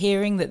 actually,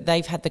 hearing that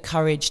they've had the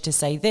courage to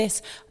say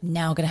this, I'm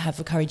now going to have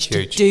the courage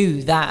to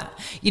do that.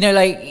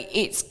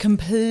 It's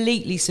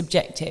completely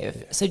subjective.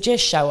 Yeah. So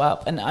just show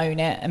up and own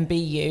it and be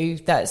you.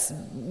 That's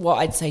what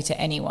I'd say to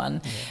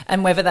anyone. Yeah.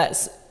 And whether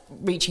that's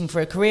reaching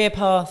for a career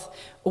path,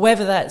 or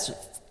whether that's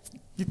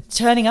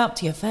turning up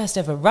to your first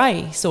ever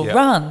race or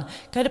run,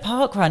 go to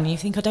park run, you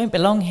think, I don't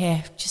belong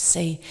here, just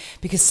see,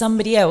 because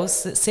somebody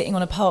else that's sitting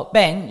on a park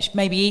bench,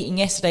 maybe eating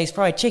yesterday's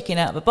fried chicken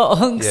out of a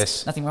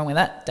box, nothing wrong with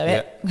that, do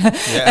it.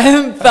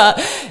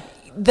 But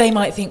they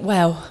might think,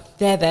 well,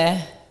 they're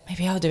there,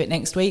 maybe I'll do it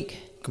next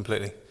week.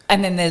 Completely.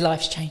 And then their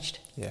life's changed.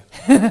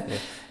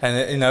 And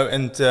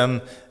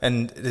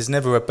and there's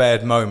never a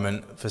bad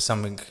moment for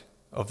something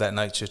of that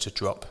nature to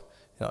drop.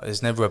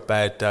 There's never a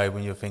bad day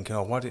when you're thinking,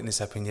 oh, why didn't this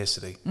happen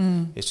yesterday?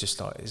 It's just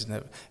like, isn't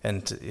it?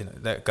 And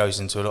that goes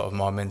into a lot of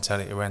my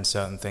mentality around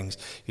certain things.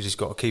 You just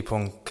got to keep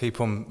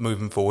on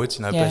moving forward,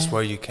 best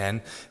way you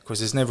can, because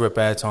there's never a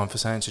bad time for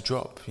something to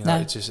drop.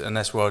 It's just, and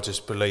that's where I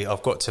just believe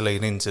I've got to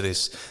lean into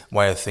this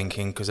way of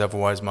thinking, because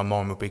otherwise my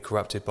mind would be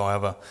corrupted by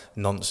other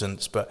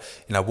nonsense. But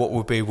what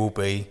will be will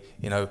be.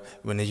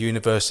 When the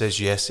universe says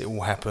yes, it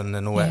will happen,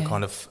 and all that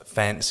kind of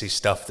fancy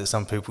stuff that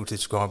some people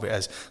describe it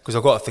as. Because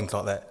I've got to think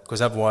like that,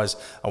 because otherwise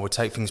I would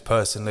take things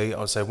personally.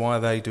 I'd say, why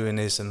are they doing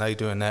this and they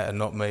doing that and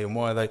not me, and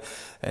why are they?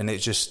 And it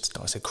just,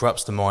 like I said,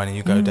 corrupts the mind, and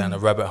you go down a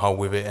rabbit hole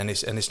with it, and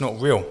it's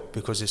not real,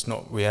 because it's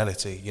not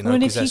reality,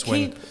 because that's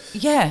when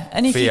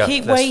and if you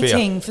keep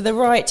waiting for the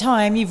right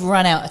time, you've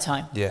run out of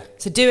time. Yeah.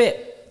 So do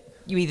it.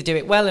 You either do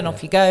it well and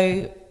off you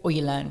go, or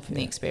you learn from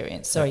the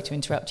experience. Sorry to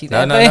interrupt you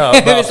there. No.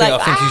 But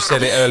I think you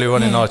said it earlier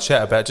on in our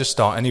chat about just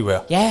start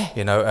anywhere. Yeah.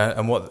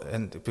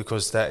 And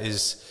because that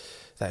is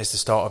the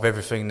start of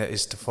everything that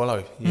is to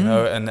follow.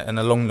 And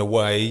along the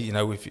way,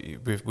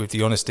 with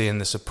the honesty and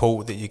the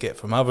support that you get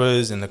from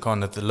others, and the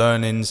kind of the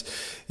learnings,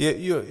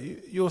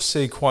 you'll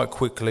see quite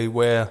quickly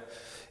where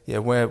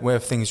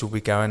things will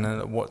be going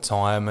and at what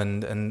time,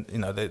 and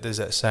there's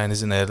that saying,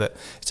 isn't there, that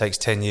it takes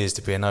 10 years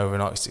to be an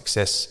overnight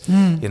success,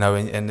 and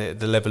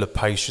the level of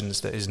patience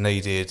that is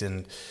needed,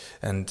 and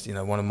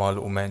one of my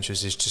little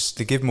mantras is just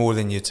to give more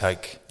than you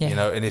take,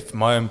 and if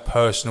my own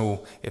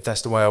personal, if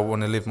that's the way I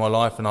want to live my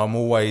life, and I'm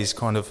always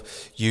kind of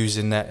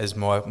using that as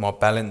my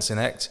balancing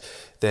act,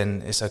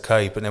 then it's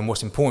okay. But then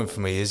what's important for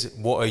me is,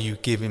 what are you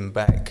giving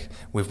back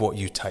with what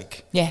you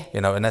take?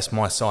 And that's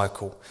my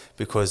cycle,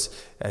 because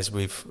as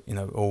we've,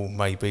 all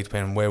maybe,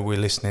 depending on where we're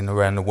listening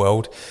around the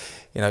world,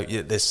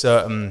 there's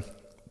certain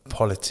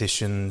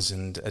politicians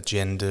and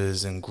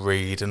agendas and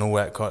greed and all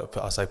that kind of,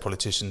 I say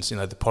politicians,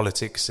 the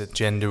politics,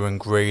 agenda and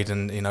greed,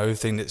 and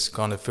everything that's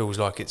kind of feels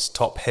like it's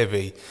top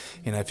heavy.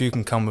 If you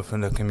can come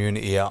from the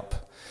community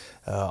up,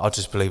 I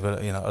just believe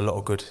a lot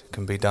of good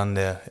can be done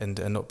there, and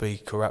not be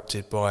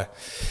corrupted by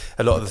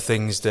a lot of the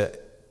things that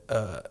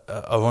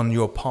are on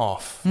your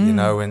path, you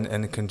know,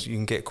 and you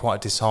can get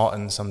quite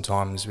disheartened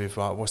sometimes with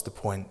like, what's the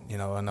point, you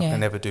know, and I can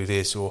never do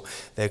this, or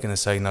they're going to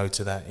say no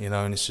to that, you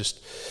know, and it's just,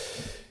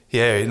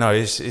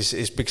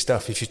 it's big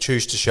stuff. If you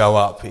choose to show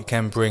up, it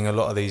can bring a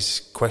lot of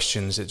these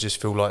questions that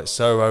just feel like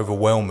so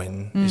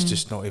overwhelming, it's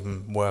just not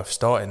even worth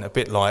starting. A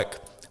bit like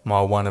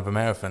mile 1 of a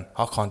marathon.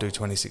 I can't do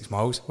 26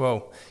 miles.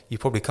 Well, you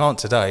probably can't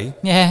today,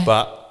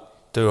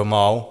 but do a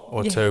mile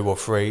or 2 or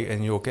 3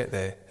 and you'll get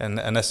there. And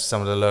that's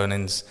some of the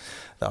learnings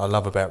that I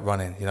love about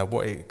running. You know,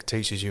 what it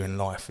teaches you in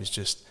life is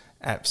just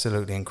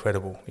absolutely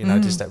incredible. You know,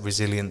 just that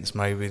resilience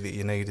maybe that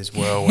you need as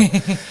well.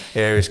 And,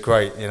 it's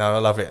great. You know, I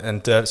love it.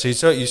 And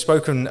so you've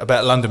spoken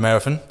about London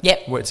Marathon.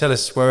 Yep. Tell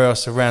us where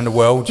else around the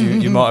world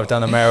you might have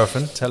done a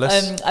marathon. Tell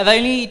us. I've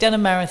only done a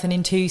marathon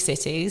in 2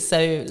 cities.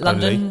 So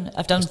London,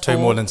 I've done 4. 2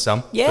 more than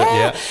some.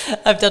 Yeah.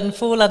 I've done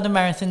 4 London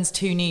marathons,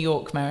 2 New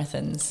York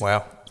marathons.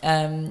 Wow.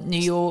 New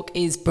York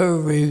is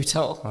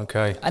brutal.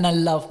 Okay. And I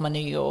love my New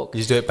York.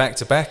 You do it back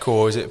to back,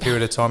 or is it a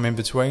period of time in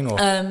between? Or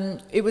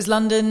it was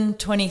London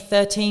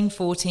 2013,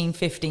 14,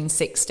 15,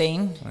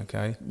 16.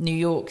 Okay. New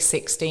York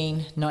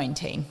 16,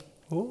 19.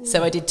 Ooh.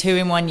 So I did 2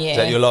 in 1 year. Is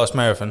that your last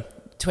marathon?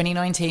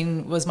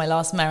 2019 was my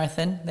last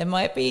marathon. There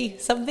might be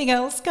something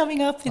else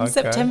coming up in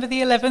September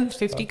the 11th,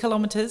 50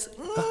 kilometres.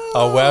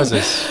 Oh,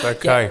 wowzers.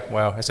 Okay,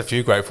 wow. There's a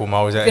few grateful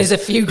miles there. There's a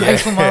few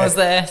grateful miles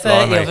there,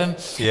 30 of them.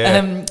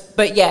 Yeah.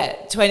 But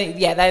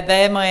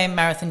they're my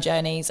marathon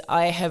journeys.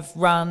 I have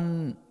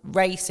run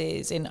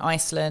races in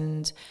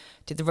Iceland,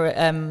 did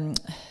the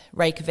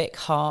Reykjavik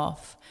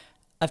half.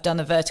 I've done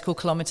a vertical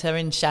kilometre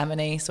in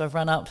Chamonix, so I've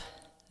run up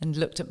and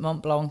looked at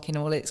Mont Blanc in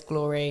all its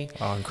glory.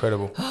 Oh,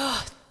 incredible.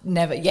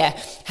 Never,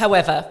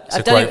 However, it's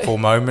a grateful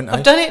moment.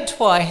 I've done it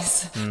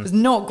twice. I was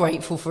not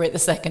grateful for it the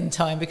second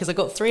time because I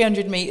got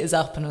 300 metres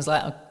up and I was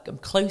like, I'm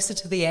closer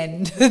to the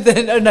end.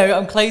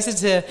 I'm closer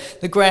to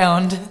the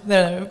ground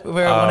where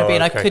I want to be.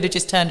 And I could have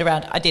just turned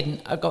around. I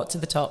didn't. I got to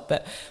the top,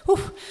 but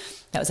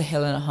that was a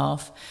hill and a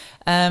half.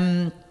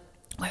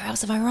 Where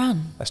else have I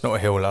run? That's not a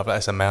hill, love.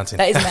 That's a mountain.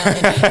 That is a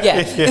mountain,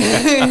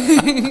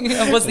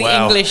 yeah. I was the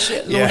English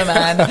Lorna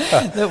man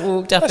that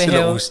walked up a hill. That's a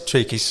little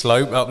cheeky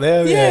slope up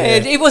there. Yeah,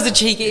 it was a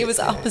cheeky. It was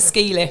up a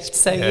ski lift.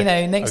 So,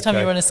 next time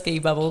you're on a ski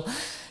bubble,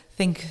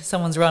 think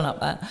someone's run up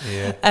that.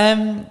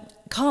 Yeah.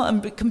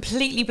 I'm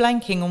completely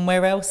blanking on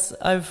where else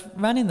I've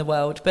run in the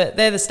world, but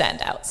they're the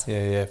standouts.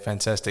 Yeah,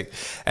 fantastic.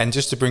 And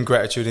just to bring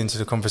gratitude into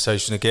the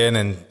conversation again,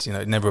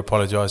 and never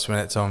apologise for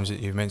any times that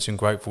you mentioned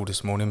grateful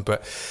this morning.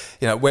 But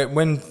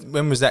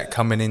when was that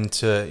coming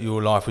into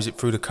your life? Was it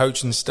through the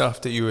coaching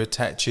stuff that you were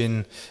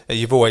attaching?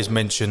 You've always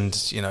mentioned,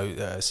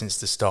 since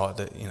the start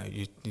that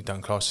you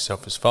don't class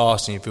yourself as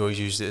fast, and you've always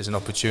used it as an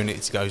opportunity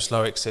to go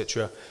slow,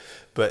 etc.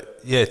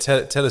 But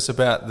tell us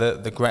about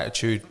the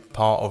gratitude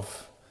part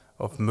of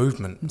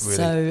movement,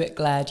 really. I'm so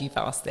glad you've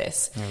asked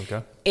this. There we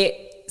go.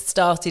 It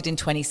started in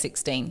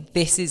 2016.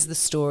 This is the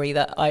story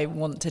that I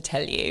want to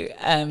tell you.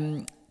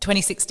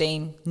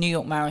 2016, New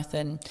York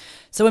Marathon.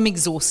 So I'm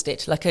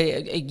exhausted, like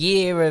a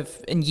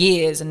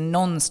years and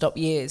non-stop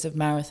years of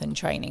marathon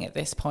training at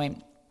this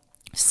point.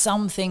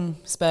 Something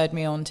spurred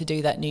me on to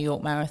do that New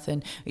York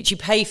Marathon, which you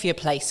pay for your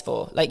place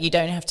for. Like, you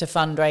don't have to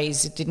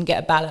fundraise, didn't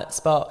get a ballot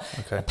spot.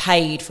 Okay. I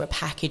paid for a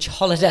package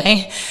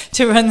holiday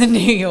to run the New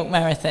York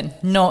Marathon.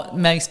 Not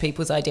most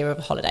people's idea of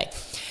a holiday.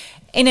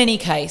 In any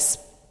case,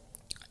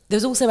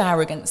 there's also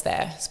arrogance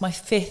there. It's my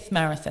 5th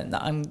marathon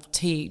that I'm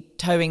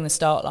towing the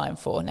start line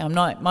for. Now,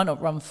 might not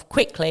run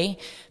quickly.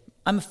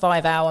 I'm a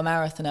 5-hour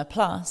marathoner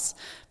plus,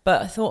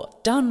 but I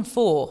thought, done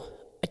 4.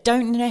 I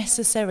don't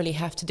necessarily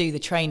have to do the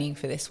training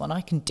for this one.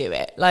 I can do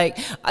it.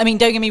 Don't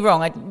get me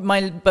wrong.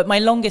 But my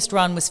longest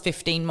run was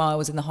 15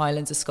 miles in the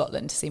Highlands of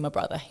Scotland to see my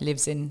brother. He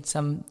lives in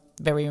some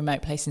very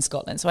remote place in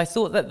Scotland. So I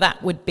thought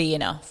that would be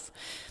enough.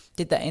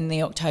 Did that in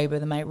the October,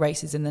 the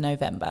races in the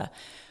November.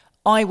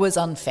 I was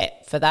unfit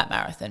for that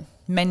marathon,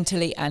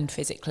 mentally and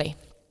physically.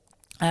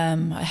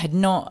 I had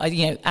not,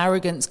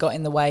 arrogance got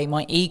in the way.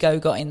 My ego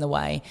got in the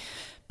way,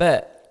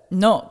 but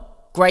not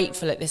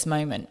grateful at this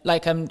moment. I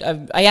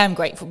am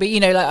grateful, but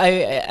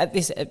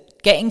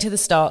getting to the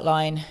start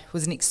line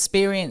was an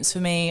experience for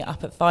me.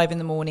 Up at 5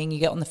 a.m, you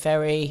get on the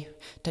ferry,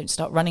 don't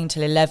start running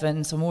till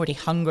 11, so I'm already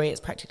hungry.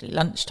 It's practically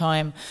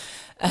lunchtime,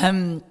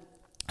 and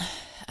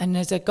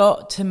as I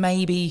got to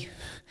maybe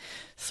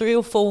 3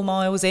 or 4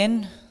 miles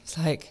in, it's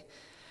like,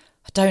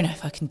 I don't know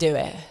if I can do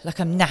it.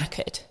 I'm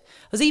knackered.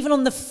 I was even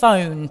on the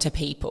phone to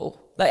people,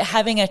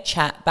 having a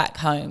chat back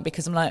home,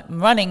 because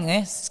I'm running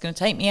this, it's going to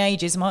take me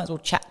ages, I might as well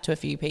chat to a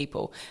few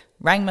people.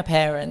 Rang my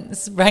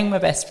parents, rang my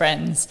best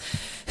friends.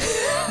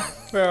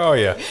 Where are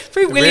you?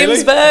 Through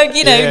Williamsburg,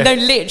 Really? No,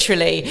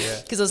 literally,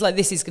 because I was like,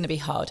 this is going to be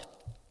hard.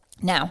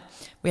 Now,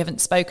 we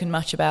haven't spoken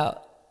much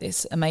about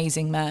this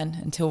amazing man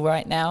until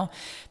right now,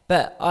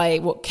 but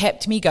what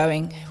kept me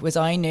going was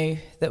I knew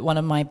that one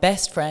of my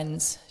best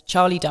friends,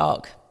 Charlie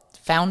Dark,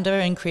 founder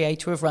and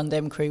creator of Run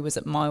Dem Crew, was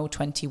at mile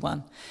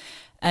 21.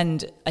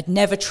 And I'd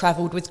never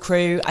travelled with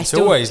crew. He's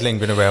always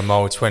lingering around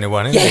mile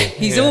 21, isn't he?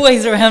 He's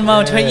always around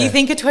mile 20. You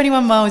think of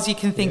 21 miles, you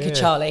can think of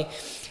Charlie.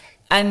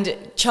 And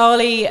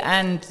Charlie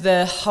and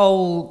the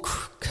whole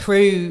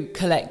crew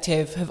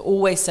collective have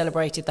always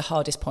celebrated the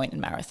hardest point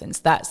in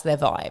marathons. That's their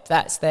vibe.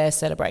 That's their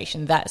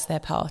celebration. That's their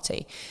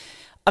party.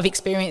 I've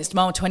experienced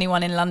mile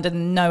 21 in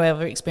London, no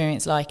other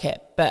experience like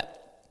it. But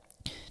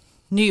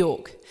New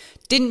York,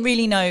 didn't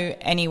really know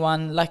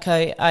anyone. Like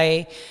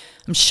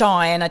I'm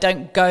shy and I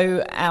don't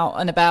go out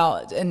and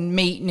about and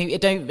meet new. I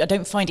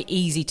don't find it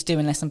easy to do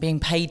unless I'm being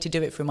paid to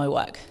do it through my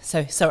work.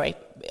 So sorry,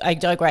 I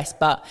digress.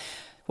 But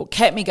what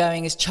kept me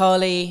going is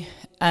Charlie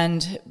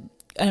and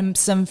a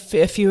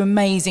few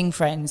amazing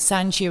friends.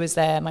 Sanchi was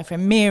there, my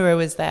friend Mira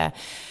was there.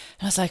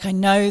 And I was like, I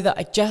know that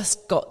I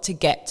just got to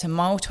get to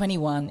mile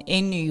 21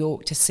 in New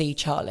York to see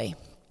Charlie.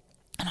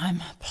 And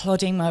I'm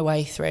plodding my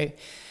way through.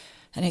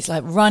 And it's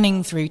like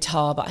running through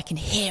tar, but I can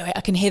hear it.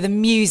 I can hear the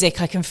music.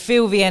 I can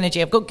feel the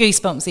energy. I've got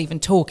goosebumps even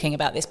talking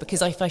about this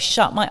because if I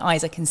shut my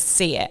eyes, I can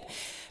see it.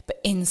 But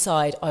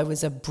inside, I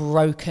was a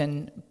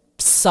broken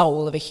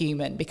soul of a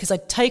human because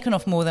I'd taken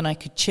off more than I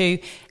could chew.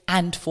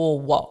 And for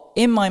what?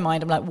 In my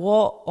mind, I'm like,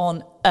 what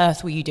on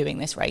earth were you doing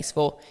this race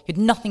for? You had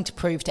nothing to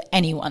prove to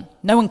anyone.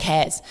 No one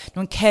cares.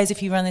 No one cares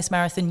if you run this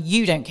marathon.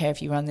 You don't care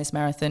if you run this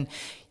marathon.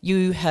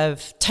 You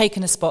have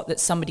taken a spot that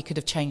somebody could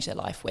have changed their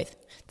life with.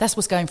 That's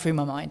what's going through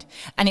my mind.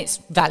 And it's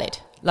valid.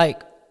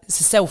 Like, it's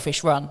a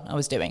selfish run I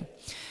was doing.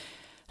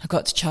 I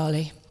got to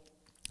Charlie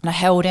and I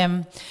held him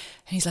and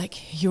he's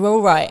like, you're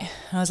all right. And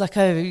I was like,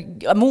 oh,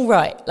 I'm all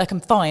right. Like, I'm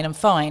fine.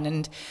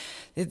 And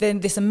then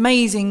this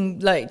amazing,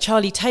 like,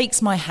 Charlie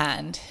takes my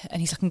hand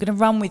and he's like, I'm going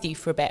to run with you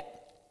for a bit.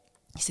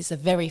 This is the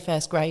very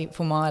first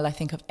grateful mile I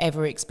think I've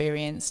ever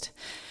experienced.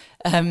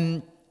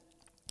 And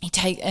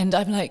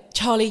I'm like,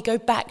 Charlie, go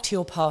back to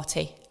your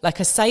party. Like,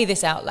 I say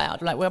this out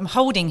loud. Like, I'm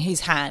holding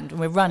his hand and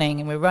we're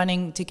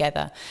running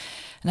together.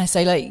 And I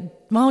say, like,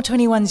 mile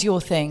 21's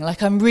your thing.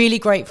 Like, I'm really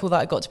grateful that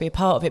I got to be a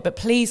part of it, but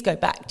please go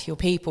back to your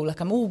people.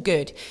 Like, I'm all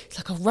good. It's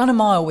like, I'll run a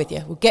mile with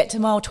you. We'll get to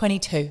mile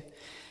 22.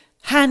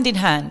 Hand in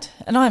hand.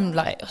 And I'm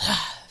like,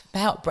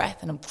 out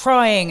breath and I'm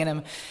crying and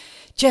I'm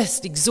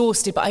just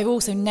exhausted, but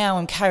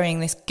I'm carrying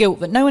this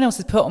guilt that no one else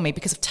has put on me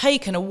because I've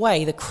taken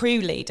away the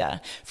crew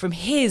leader from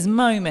his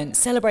moment,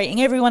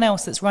 celebrating everyone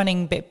else that's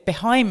running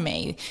behind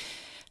me.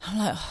 I'm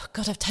like, oh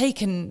God, I've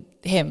taken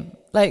him.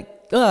 Like,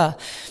 ugh.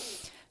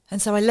 And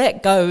so I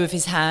let go of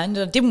his hand.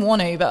 I didn't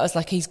want to, but I was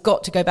like, he's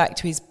got to go back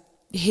to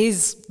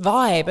his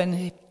vibe.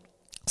 And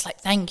it's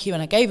like, thank you.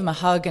 And I gave him a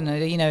hug and,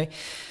 I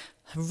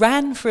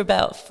ran for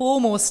about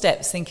 4 more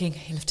steps thinking,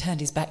 he'll have turned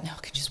his back now.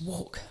 I can just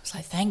walk. I was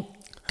like, thank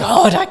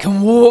God I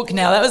can walk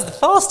now. That was the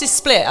fastest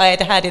split I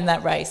had in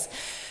that race.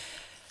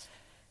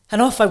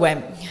 And off I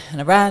went.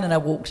 And I ran and I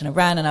walked and I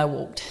ran and I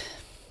walked.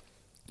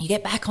 You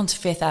get back onto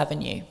Fifth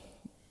Avenue.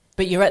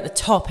 But you're at the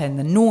top end,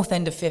 the north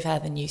end of Fifth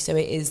Avenue, so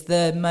it is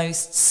the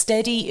most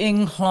steady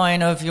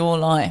incline of your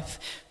life.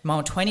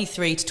 Mile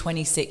 23 to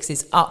 26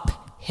 is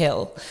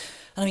uphill.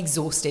 And I'm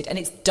exhausted, and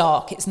it's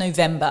dark, it's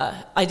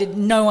November. I had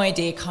no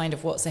idea kind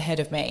of what's ahead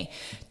of me.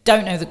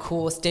 Don't know the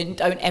course, don't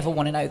ever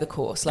want to know the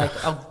course. Like,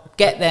 I'll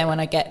get there when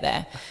I get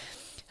there.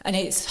 And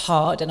it's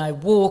hard, and I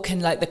walk,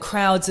 and like the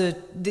crowds are,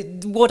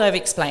 what I've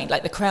explained,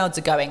 like the crowds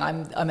are going.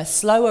 I'm a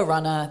slower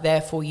runner,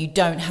 therefore you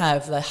don't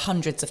have the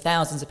hundreds of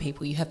thousands of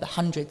people. You have the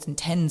hundreds and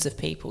tens of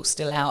people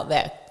still out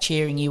there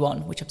cheering you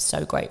on, which I'm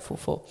so grateful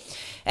for.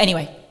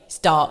 Anyway, it's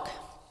dark.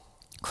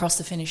 Cross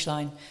the finish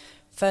line.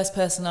 First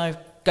person I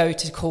go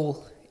to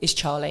call is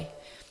Charlie.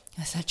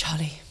 I said,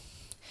 Charlie,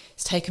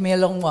 it's taken me a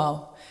long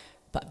while,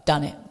 but I've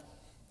done it.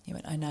 He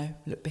went, I know,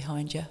 look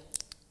behind you.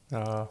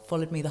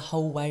 Followed me the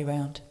whole way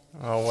round.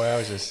 Oh,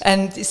 wow.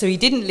 And so he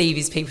didn't leave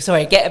his people.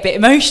 Sorry, I get a bit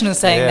emotional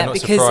saying that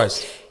because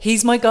surprised.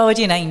 He's my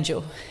guardian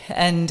angel.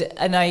 And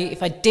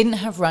if I didn't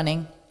have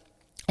running,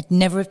 I'd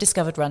never have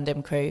discovered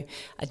Rundem Crew.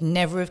 I'd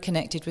never have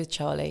connected with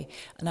Charlie.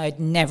 And I'd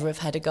never have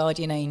had a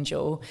guardian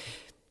angel.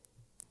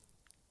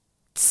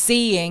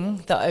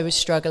 Seeing that I was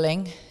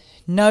struggling,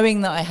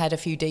 knowing that I had a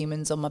few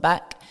demons on my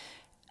back.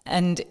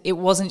 And it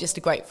wasn't just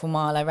a grateful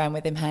mile. I ran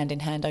with him hand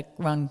in hand. I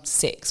ran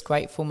 6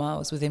 grateful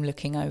miles with him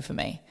looking over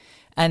me.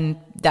 And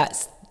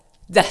that's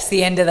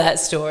the end of that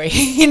story,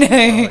 you know.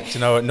 Do you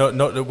know what?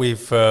 Not that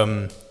we've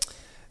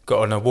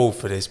got an award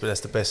for this, but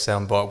that's the best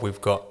soundbite we've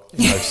got,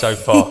 so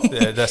far.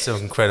 Yeah, that's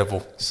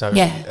incredible. So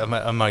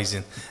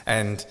amazing.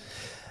 And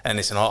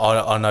listen,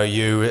 I know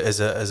you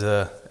as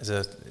a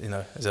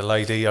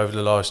lady over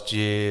the last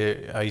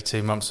year,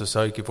 18 months or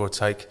so, give or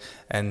take,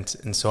 and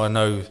so I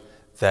know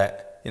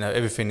that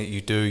everything that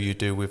you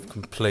do with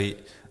complete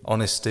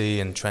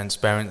honesty and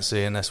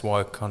transparency, and that's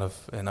why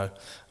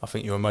I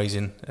think you're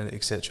amazing,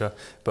 etc.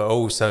 But I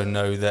also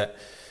know that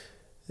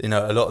a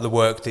lot of the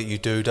work that you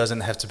do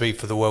doesn't have to be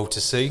for the world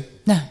to see.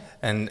 No.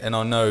 And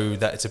I know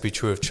that to be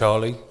true of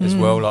Charlie as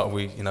well.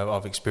 Like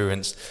I've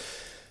experienced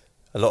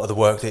a lot of the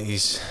work that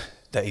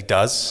he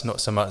does,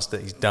 not so much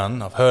that he's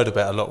done. I've heard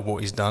about a lot of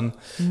what he's done,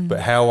 but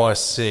how I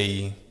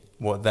see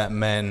what that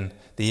man,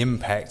 the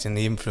impact and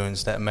the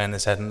influence that man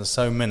has had on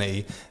so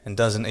many and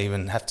doesn't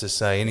even have to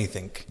say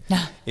anything,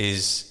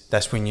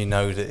 that's when you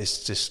know that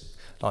it's just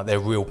like they're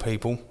real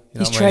people. You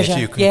know what I mean? If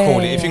you can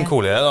call it, if you can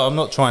call it. I'm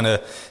not trying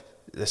to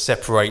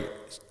separate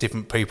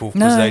different people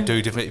because they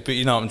do different, but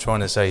you know what I'm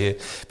trying to say here,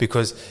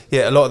 because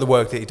a lot of the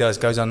work that he does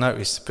goes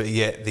unnoticed, but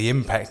yet the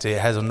impact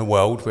it has on the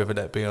world, whether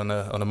that be on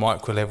a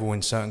micro level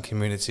in certain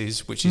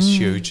communities, which is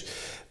huge,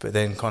 but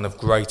then kind of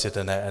greater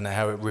than that, and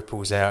how it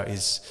ripples out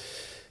is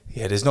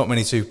there's not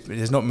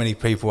many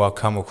people I've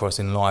come across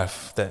in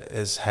life that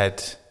has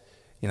had,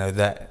 you know,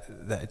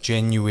 that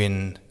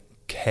genuine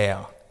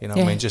care, you know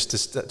what I mean,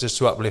 just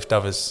to uplift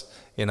others,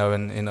 you know,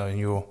 and you know, and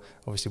you're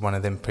obviously one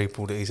of them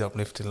people that he's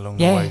uplifted along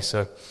the way.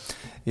 So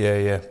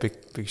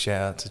big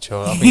shout out to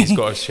Charlie. I think he's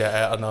got a shout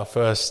out on our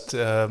first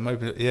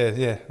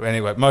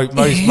anyway, most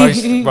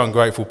Run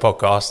Grateful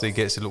podcast, he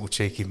gets a little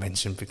cheeky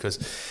mention because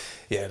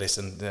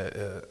listen,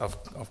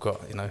 I've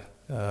got, you know,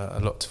 a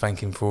lot to thank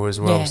him for as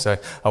well. So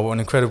what an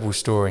incredible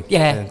story.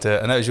 And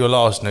that was your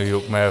last New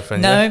York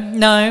Marathon.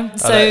 No.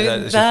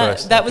 So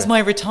that was my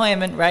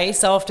retirement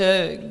race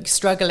after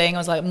struggling. I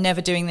was like, I'm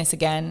never doing this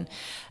again.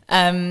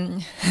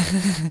 And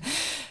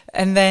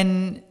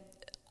then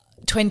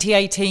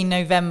 2018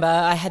 November,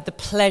 I had the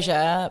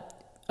pleasure,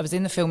 I was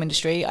in the film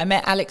industry, I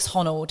met Alex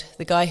Honnold,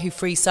 the guy who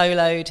free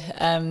soloed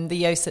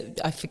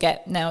I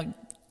forget now,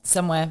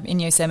 somewhere in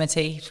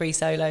Yosemite, free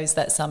solos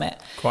that summit.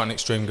 Quite an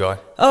extreme guy.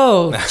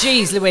 Oh,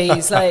 geez,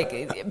 Louise.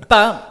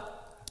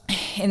 But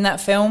in that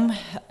film,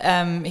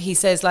 he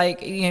says,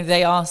 like, you know,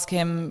 they ask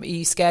him, are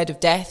you scared of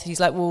death?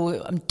 He's like,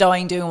 well, I'm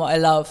dying doing what I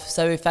love.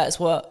 So if that's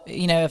what,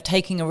 you know, of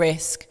taking a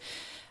risk.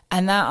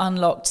 And that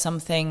unlocked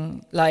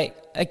something, like,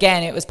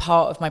 again, it was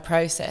part of my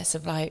process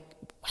of like,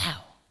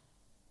 wow,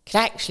 could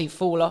actually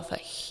fall off a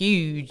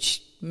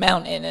huge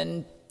mountain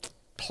and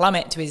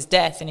plummet to his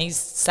death. And he's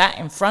sat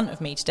in front of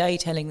me today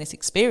telling this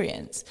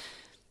experience.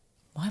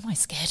 Why am I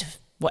scared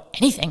of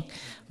anything?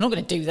 I'm not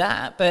going to do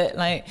that. But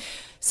like,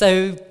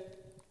 so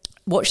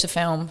watched the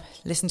film,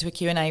 listened to a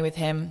Q&A with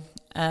him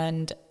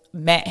and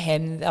met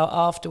him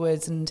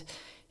afterwards, and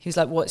he was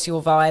like, what's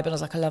your vibe? And I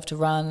was like, I love to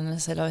run. And I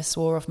said, I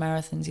swore off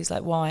marathons. He's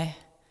like, why?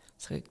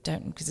 So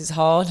because it's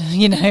hard,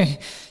 you know.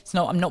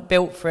 I'm not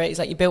built for it. He's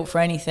like, you're built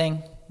for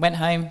anything. Went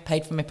home,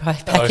 paid for my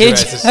package. I was about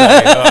to say,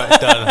 right,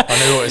 done.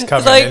 I knew what was coming.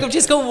 It's like, I've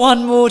just got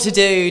one more to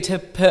do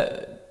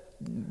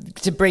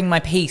to bring my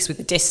peace with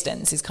the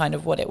distance is kind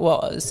of what it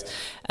was.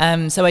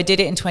 So I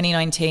did it in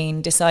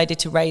 2019, decided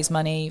to raise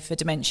money for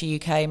Dementia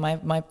UK.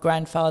 My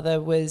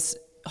grandfather was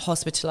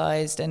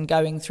hospitalised and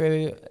going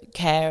through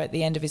care at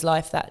the end of his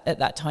life at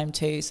that time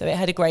too, so it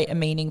had a greater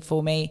meaning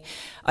for me.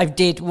 I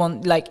did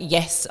want, like,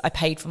 yes, I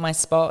paid for my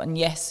spot, and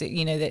yes,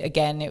 you know, that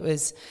again, it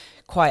was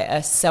quite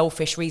a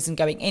selfish reason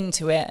going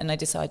into it, and I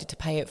decided to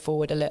pay it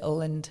forward a little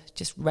and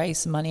just raise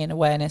some money and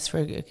awareness for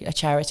a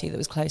charity that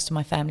was close to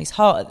my family's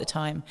heart at the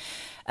time.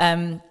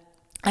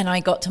 And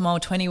I got to mile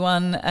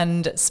 21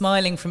 and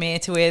smiling from ear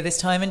to ear this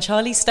time, and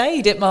Charlie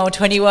stayed at mile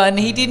 21.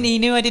 He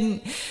knew I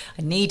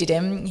needed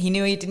him. He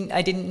knew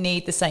I didn't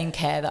need the same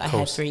care that I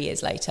had 3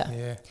 years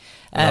later.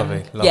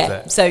 Love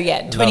that. So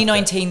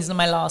 2019 is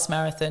my last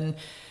marathon.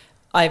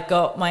 I've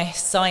got my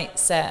sight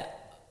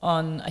set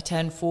on, I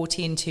turned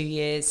 40 in 2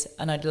 years,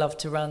 and I'd love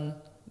to run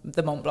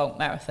the Mont Blanc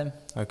Marathon.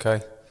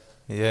 Okay.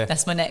 Yeah.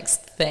 That's my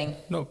next thing.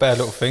 Not a bad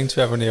little thing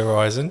to have on the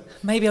horizon.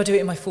 Maybe I'll do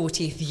it in my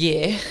 40th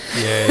year.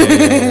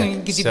 Yeah.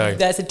 Because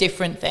that's a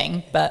different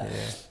thing. But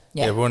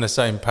yeah, we're on the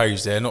same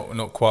page there.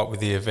 Not quite with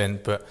the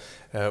event, but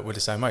we're the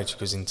same age,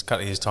 because in a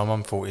couple of years' time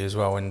I'm 40 as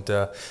well. And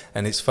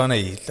it's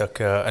funny, like,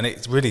 and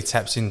it really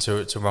taps into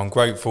it to Run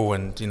Grateful,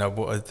 and you know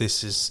what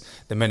this is,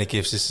 the many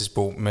gifts this has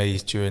brought me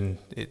during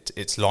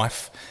its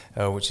life,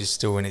 which is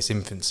still in its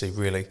infancy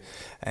really.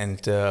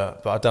 And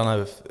but I don't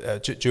know,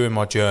 during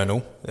my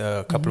journal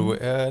a couple of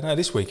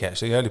this week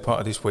actually, early part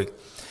of this week,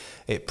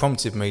 it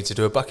prompted me to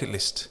do a bucket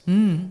list.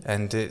 And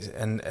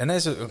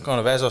as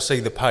as I see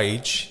the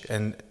page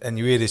and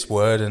you hear this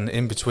word, and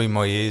in between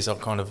my ears I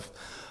kind of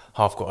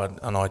half got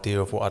an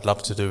idea of what I'd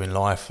love to do in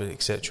life,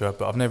 etc.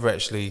 But I've never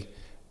actually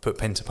put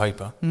pen to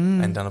paper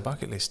and done a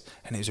bucket list,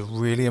 and it was a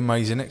really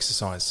amazing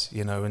exercise,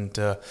 you know. And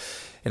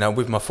you know,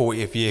 with my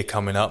 40th year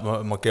coming up,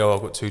 my girl,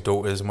 I've got 2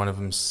 daughters, and one of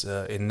them's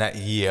in that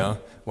year,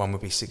 one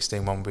would be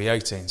 16, one would be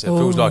 18. So it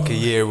feels like a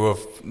year of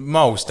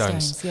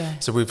milestones.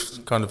 So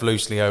we've kind of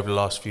loosely over the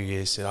last few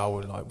years said,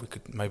 we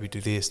could maybe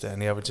do this, that,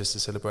 and the other just to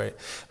celebrate.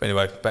 But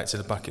anyway, back to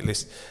the bucket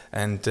list.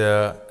 And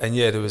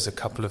there was a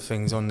couple of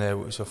things on there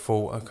which I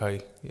thought,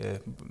 okay,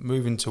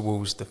 moving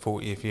towards the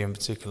 40th year in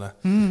particular,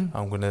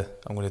 I'm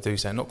gonna do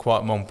something. Not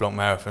quite Mont Blanc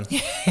Marathon,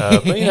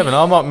 but you never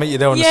know. I might meet you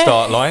there on the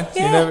start line.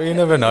 You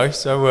never know.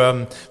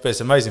 So, but it's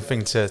an amazing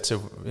thing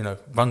to you know,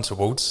 run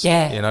towards.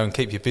 You know, and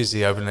keep you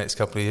busy over the next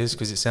couple of years,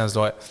 because it sounds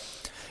like,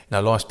 you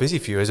know, life's busy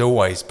for you as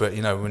always, but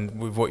you know,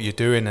 with what you're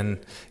doing, and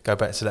go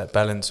back to that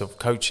balance of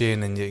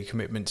coaching and your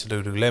commitment to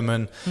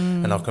Lululemon,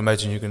 and I can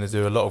imagine you're going to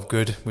do a lot of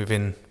good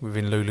within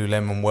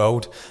Lululemon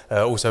world,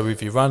 also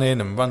with your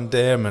running and Run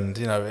Dem and,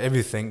 you know,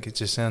 everything. It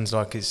just sounds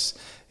like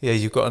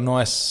you've got a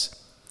nice,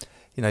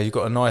 you know, you've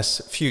got a nice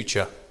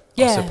future,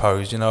 Yeah. I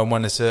suppose, you know, and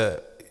one that's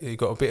you've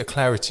got a bit of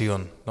clarity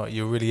on, like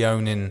you're really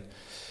owning,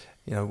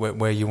 you know,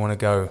 where you want to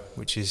go,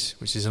 which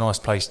is a nice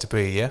place to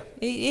be, yeah?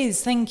 It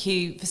is. Thank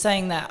you for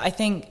saying that. I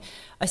think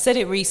I said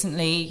it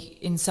recently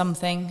in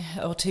something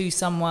or to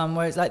someone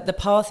where it's like the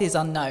path is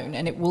unknown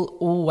and it will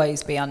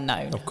always be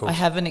unknown. Of course. I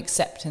have an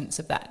acceptance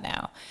of that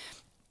now.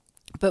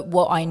 But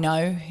what I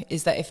know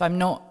is that if I'm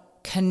not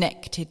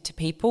connected to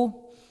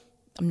people,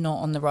 I'm not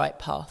on the right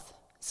path.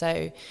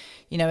 So,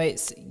 you know,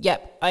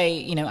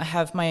 I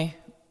have my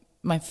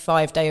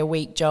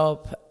 5-day-a-week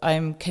job.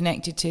 I'm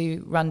connected to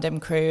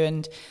Rundem Crew,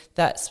 and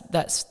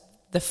that's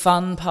the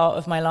fun part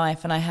of my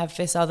life. And I have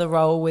this other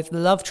role with the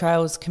Love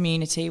Trails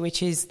community,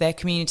 which is their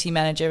community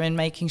manager, and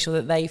making sure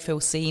that they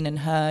feel seen and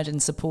heard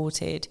and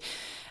supported.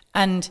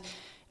 And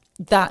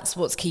that's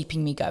what's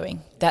keeping me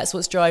going. That's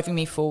what's driving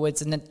me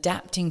forwards, and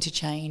adapting to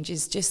change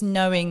is just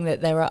knowing that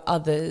there are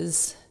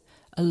others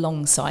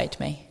alongside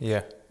me.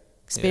 Yeah.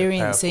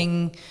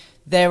 Experiencing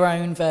their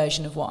own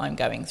version of what I'm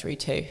going through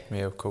too.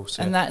 Yeah, of course.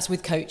 Yeah. And that's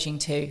with coaching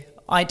too.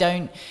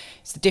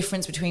 It's the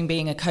difference between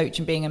being a coach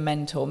and being a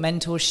mentor.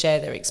 Mentors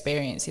share their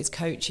experiences.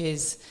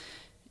 Coaches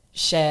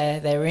share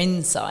their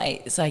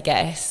insights, I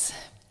guess.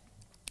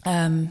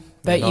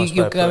 But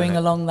you're going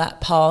along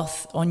that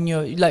path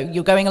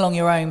you're going along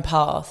your own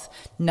path,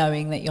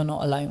 knowing that you're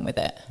not alone with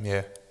it.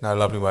 Yeah, no,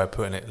 lovely way of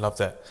putting it. Love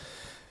that.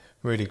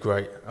 Really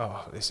great.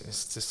 Oh, it's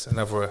just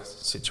another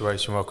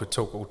situation where I could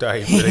talk all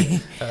day, really.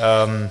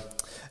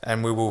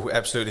 And we will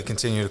absolutely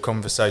continue the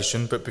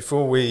conversation. But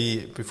before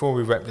we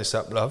wrap this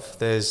up, love,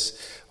 there's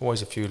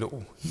always a few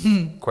little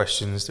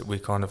questions that we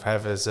kind of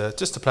have as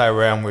just to play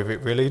around with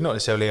it, really. Not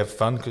necessarily have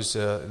fun, because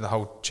the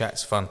whole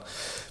chat's fun.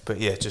 But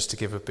yeah, just to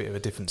give a bit of a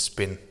different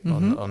spin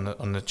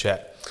on the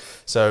chat.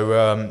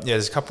 So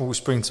there's a couple that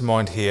spring to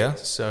mind here.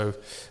 So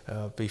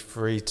be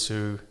free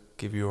to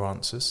give your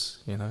answers.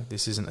 You know,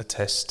 this isn't a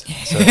test,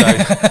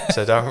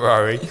 so don't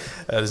worry.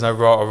 There's no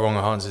right or wrong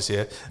answers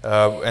here.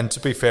 And to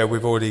be fair,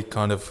 we've already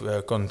kind of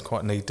gone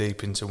quite knee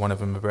deep into one of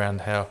them around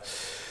how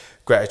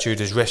gratitude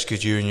has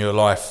rescued you in your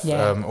life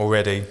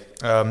already.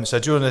 So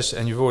join us,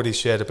 and you've already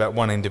shared about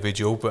one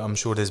individual, but I'm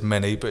sure there's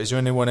many. But is there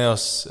anyone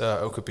else?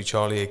 It could be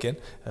Charlie again.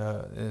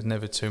 There's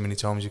never too many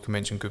times you can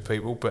mention good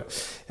people. But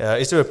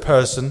is there a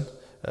person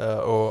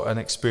or an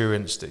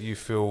experience that you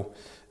feel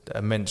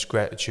immense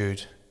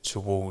gratitude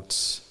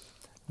towards?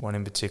 One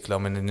in particular. I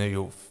mean, in New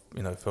York,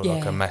 you know, felt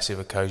like a massive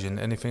occasion.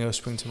 Anything else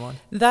spring to mind?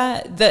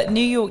 That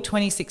New York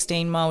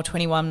 2016 mile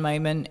 21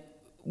 moment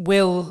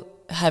will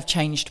have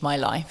changed my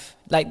life.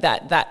 Like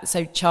that.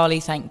 So Charlie,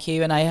 thank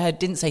you. And I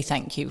didn't say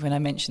thank you when I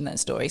mentioned that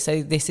story.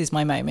 So this is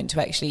my moment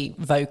to actually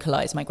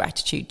vocalize my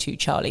gratitude to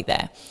Charlie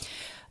there.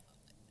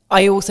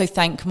 I also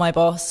thank my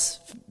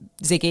boss,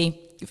 Ziggy,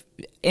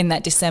 in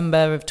that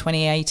December of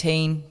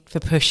 2018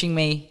 for pushing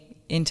me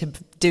into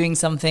doing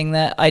something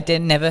that I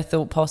never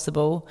thought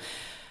possible.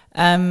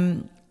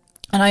 And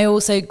I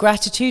also,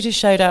 gratitude has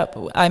showed up.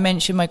 I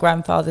mentioned my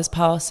grandfather's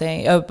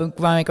passing,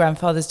 my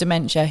grandfather's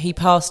dementia. He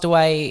passed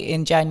away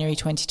in January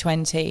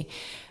 2020.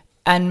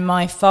 And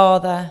my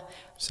father...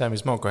 Same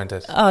as my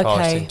granddad.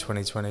 Passed in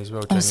 2020 as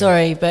well. I'm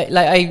sorry, but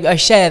like I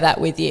share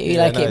that with you.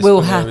 Yeah, it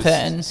will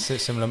happen.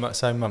 Similar,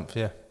 same month,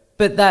 yeah.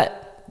 But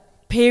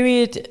that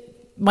period...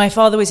 My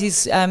father was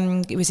his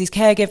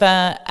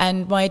caregiver,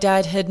 and my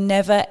dad had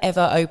never,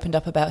 ever opened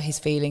up about his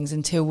feelings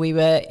until we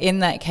were in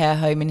that care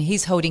home, and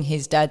he's holding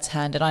his dad's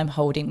hand and I'm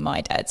holding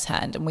my dad's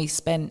hand. And we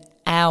spent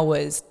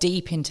hours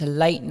deep into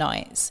late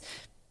nights,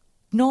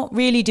 not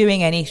really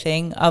doing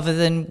anything other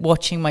than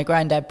watching my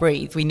granddad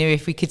breathe. We knew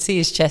if we could see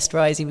his chest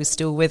rise, he was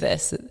still with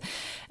us.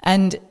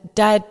 And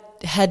Dad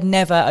had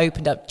never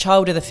opened up,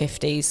 child of the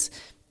 50s,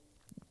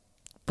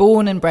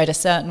 born and bred a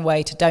certain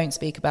way to don't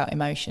speak about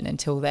emotion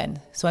until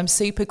then. So I'm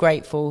super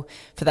grateful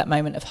for that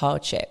moment of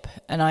hardship.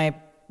 And I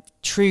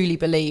truly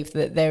believe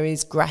that there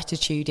is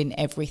gratitude in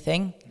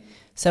everything.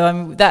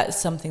 So that's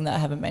something that I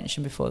haven't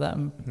mentioned before that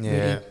I'm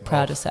really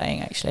proud of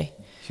saying, actually.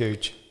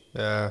 Huge.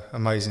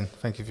 Amazing.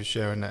 Thank you for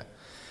sharing that.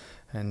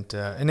 And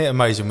isn't it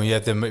amazing when you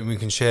have them, we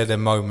can share their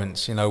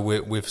moments, you know,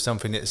 with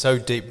something that's so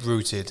deep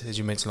rooted, as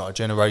you mentioned, like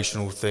a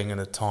generational thing and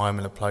a time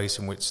and a place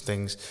in which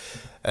things,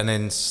 and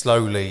then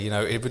slowly, you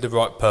know, with the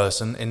right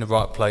person in the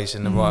right place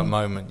in the right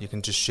moment, you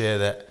can just share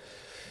that.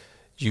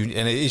 And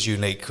it is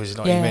unique because,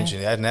 like you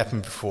mentioned, it hadn't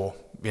happened before,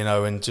 you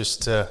know, and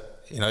just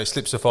you know, it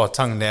slips off our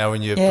tongue now,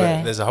 and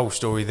but there's a whole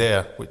story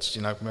there, which,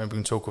 you know, maybe we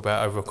can talk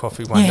about over a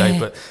coffee one day.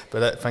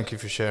 But thank you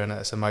for sharing that.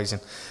 It's amazing.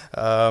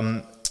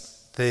 I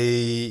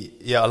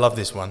love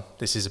this one.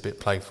 This is a bit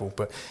playful,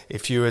 but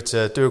if you were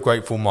to do a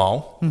Grateful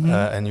Mile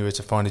and you were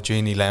to find a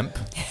genie lamp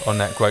on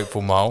that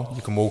Grateful Mile,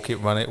 you can walk it,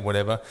 run it,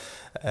 whatever.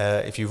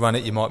 If you run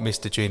it, you might miss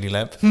the genie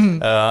lamp.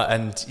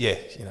 And you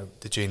know,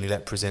 the genie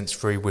lamp presents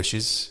 3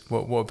 wishes.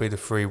 What would be the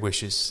 3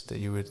 wishes that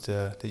you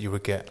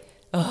would get?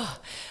 Oh,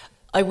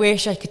 I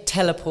wish I could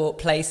teleport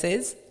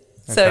places.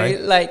 So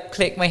like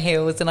click my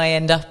heels and I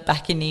end up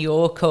back in New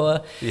York,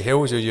 or your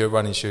heels or your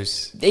running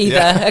shoes? Either.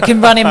 Yeah. I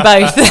can run in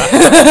both.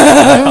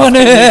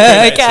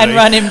 I can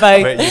run in both.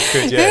 I bet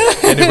you could, yeah.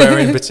 Anywhere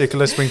in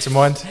particular spring to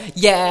mind?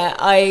 Yeah,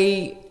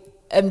 I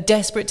am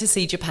desperate to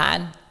see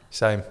Japan.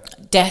 Same.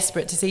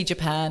 Desperate to see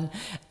Japan.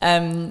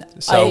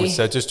 So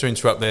just to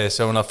interrupt there,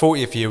 so on our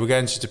 40th year, we're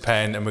going to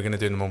Japan and we're going to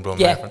do the Mont Blanc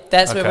Marathon. Yeah,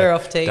 that's where we're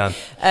off to. Done.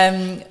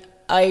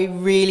 I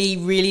really,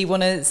 really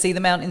want to see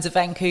the mountains of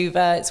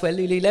Vancouver. It's where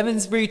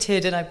Lululemon's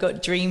rooted, and I've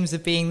got dreams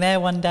of being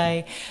there one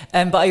day.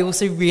 But I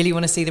also really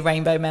want to see the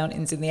Rainbow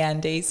Mountains in the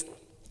Andes.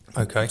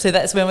 Okay. So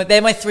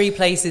they're my 3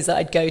 places that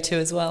I'd go to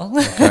as well.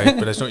 Okay,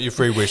 but that's not your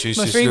 3 wishes.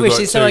 My 3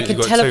 wishes, so I can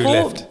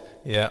teleport. 2 left.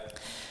 Yeah.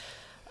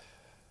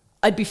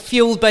 I'd be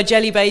fueled by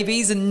jelly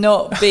babies and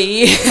not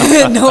be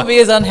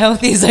as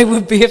unhealthy as I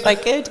would be if I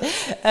could.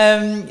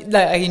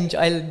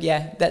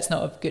 That's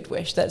not a good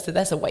wish.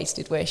 That's a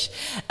wasted wish.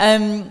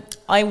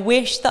 I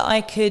wish that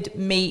I could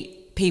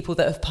meet people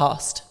that have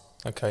passed.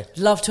 Okay.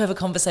 Love to have a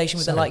conversation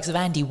with the likes of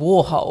Andy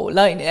Warhol,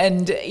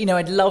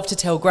 I'd love to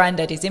tell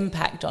Grandad his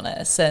impact on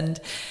us, and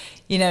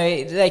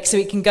so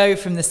it can go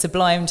from the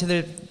sublime to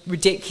the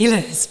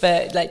ridiculous,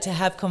 but like to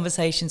have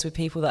conversations with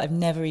people that I've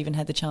never even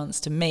had the chance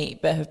to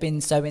meet but have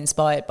been so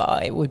inspired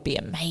by would be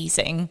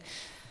amazing.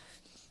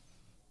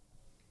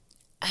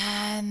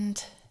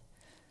 And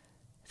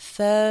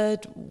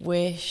third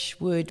wish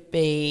would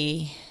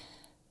be,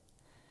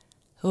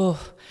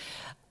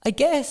 I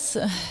guess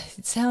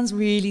it sounds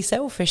really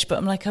selfish, but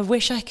I'm like, I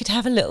wish I could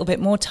have a little bit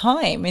more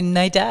time in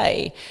my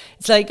day.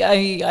 It's like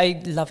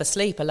I love a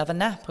sleep, I love a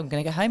nap. I'm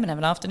going to go home and have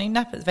an afternoon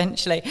nap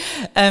eventually.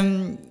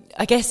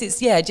 I guess it's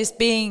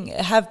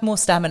have more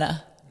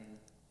stamina.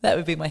 That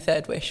would be my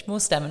third wish, more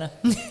stamina.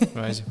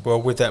 Amazing.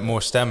 Well, with that more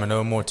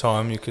stamina and more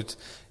time, you could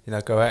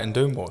go out and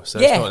do more. So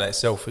it's not that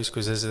selfish,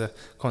 because there's a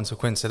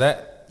consequence of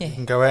that. Yeah. You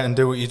can go out and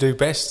do what you do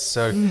best.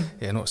 So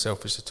not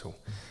selfish at all.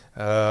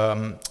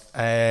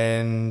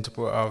 And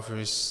what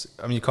others?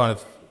 You kind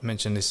of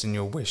mentioned this in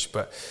your wish,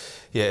 but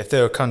if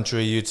there were a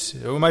country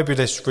maybe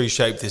let's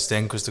reshape this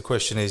then, because the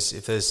question is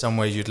if there's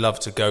somewhere you'd love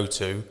to go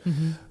to,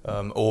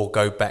 or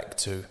go back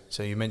to.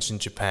 So you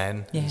mentioned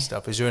Japan and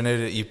stuff. Is there any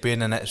that you've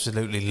been and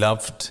absolutely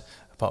loved,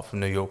 apart from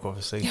New York,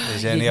 obviously?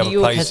 Is there any other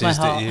places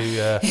that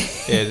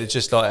you,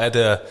 just like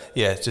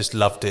just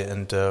loved it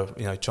and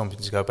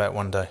chomping to go back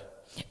one day?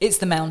 It's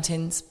the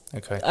mountains.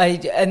 Okay.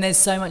 And there's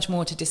so much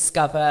more to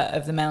discover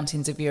of the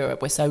mountains of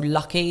Europe. We're so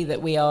lucky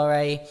that we are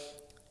a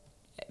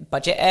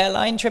budget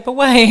airline trip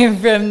away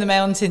from the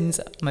mountains.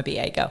 I'm a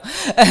BA girl.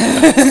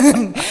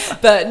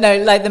 But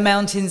no, like the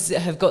mountains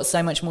have got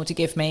so much more to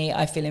give me.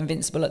 I feel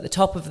invincible at the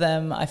top of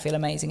them. I feel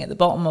amazing at the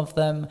bottom of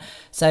them.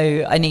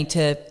 So I need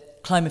to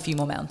climb a few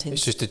more mountains.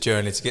 It's just a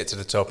journey to get to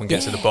the top and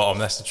get to the bottom.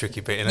 That's the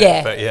tricky bit, isn't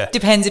it? But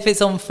depends if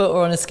it's on foot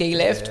or on a ski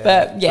lift.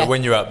 But But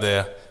when you're up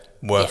there,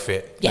 worth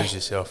it. Lose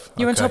yourself.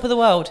 You're on top of the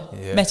world,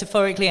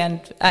 metaphorically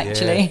and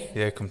actually.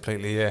 Yeah,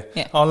 completely.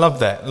 Yeah. I love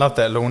that,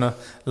 Lorna.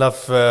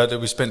 Love that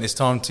we spent this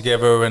time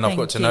together, and I've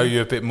got to know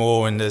you a bit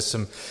more. And there's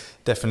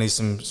definitely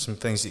some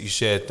things that you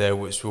shared there,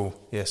 which will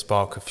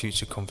spark a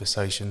future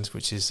conversations.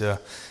 Which is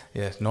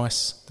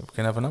nice that we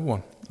can have another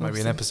one,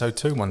 maybe in episode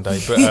 2 one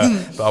day.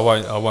 But I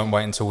won't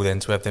wait until then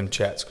to have them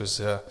chats, because.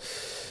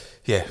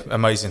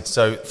 Amazing.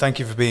 So thank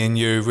you for being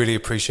you. Really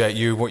appreciate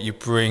you, what you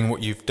bring,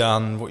 what you've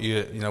done, what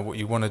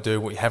you want to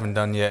do, what you haven't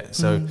done yet.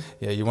 So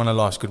you're one of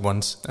life's good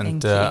ones,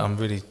 and I'm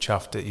really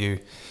chuffed that you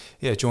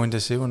joined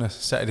us here on a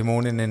Saturday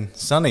morning in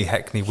sunny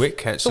Hackney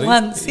Wick. Actually, for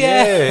once,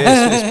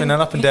 it's been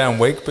an up and down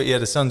week, but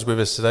the sun's with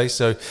us today.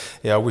 So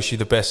I wish you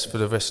the best for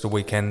the rest of the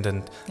weekend,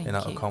 and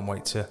I can't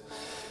wait to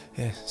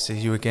see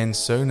you again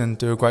soon and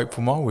do a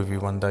Grateful Mile with you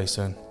one day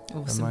soon.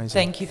 Awesome. Amazing.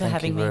 Thank you for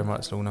having me. Thank you very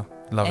much, Lorna.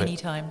 Love it.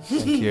 Anytime.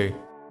 Thank you.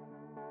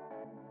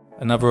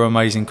 Another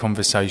amazing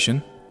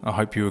conversation. I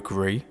hope you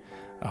agree.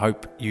 I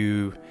hope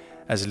you,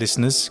 as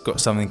listeners,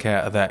 got something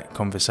out of that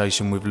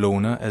conversation with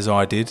Lorna, as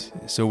I did.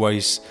 It's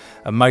always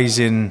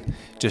amazing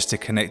just to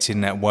connect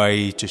in that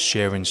way, just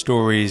sharing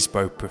stories,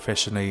 both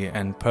professionally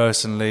and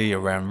personally,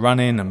 around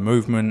running and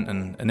movement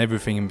and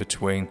everything in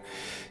between.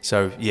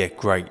 So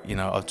great.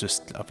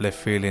 I've left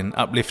feeling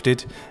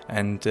uplifted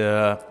and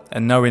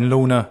knowing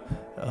Lorna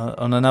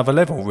on another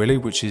level, really,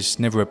 which is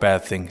never a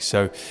bad thing.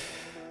 So.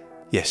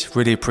 Yes,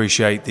 really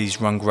appreciate these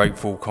Run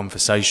Grateful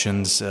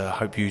conversations.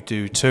 Hope you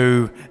do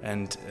too.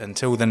 And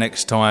until the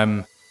next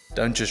time,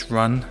 don't just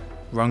run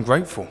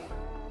grateful.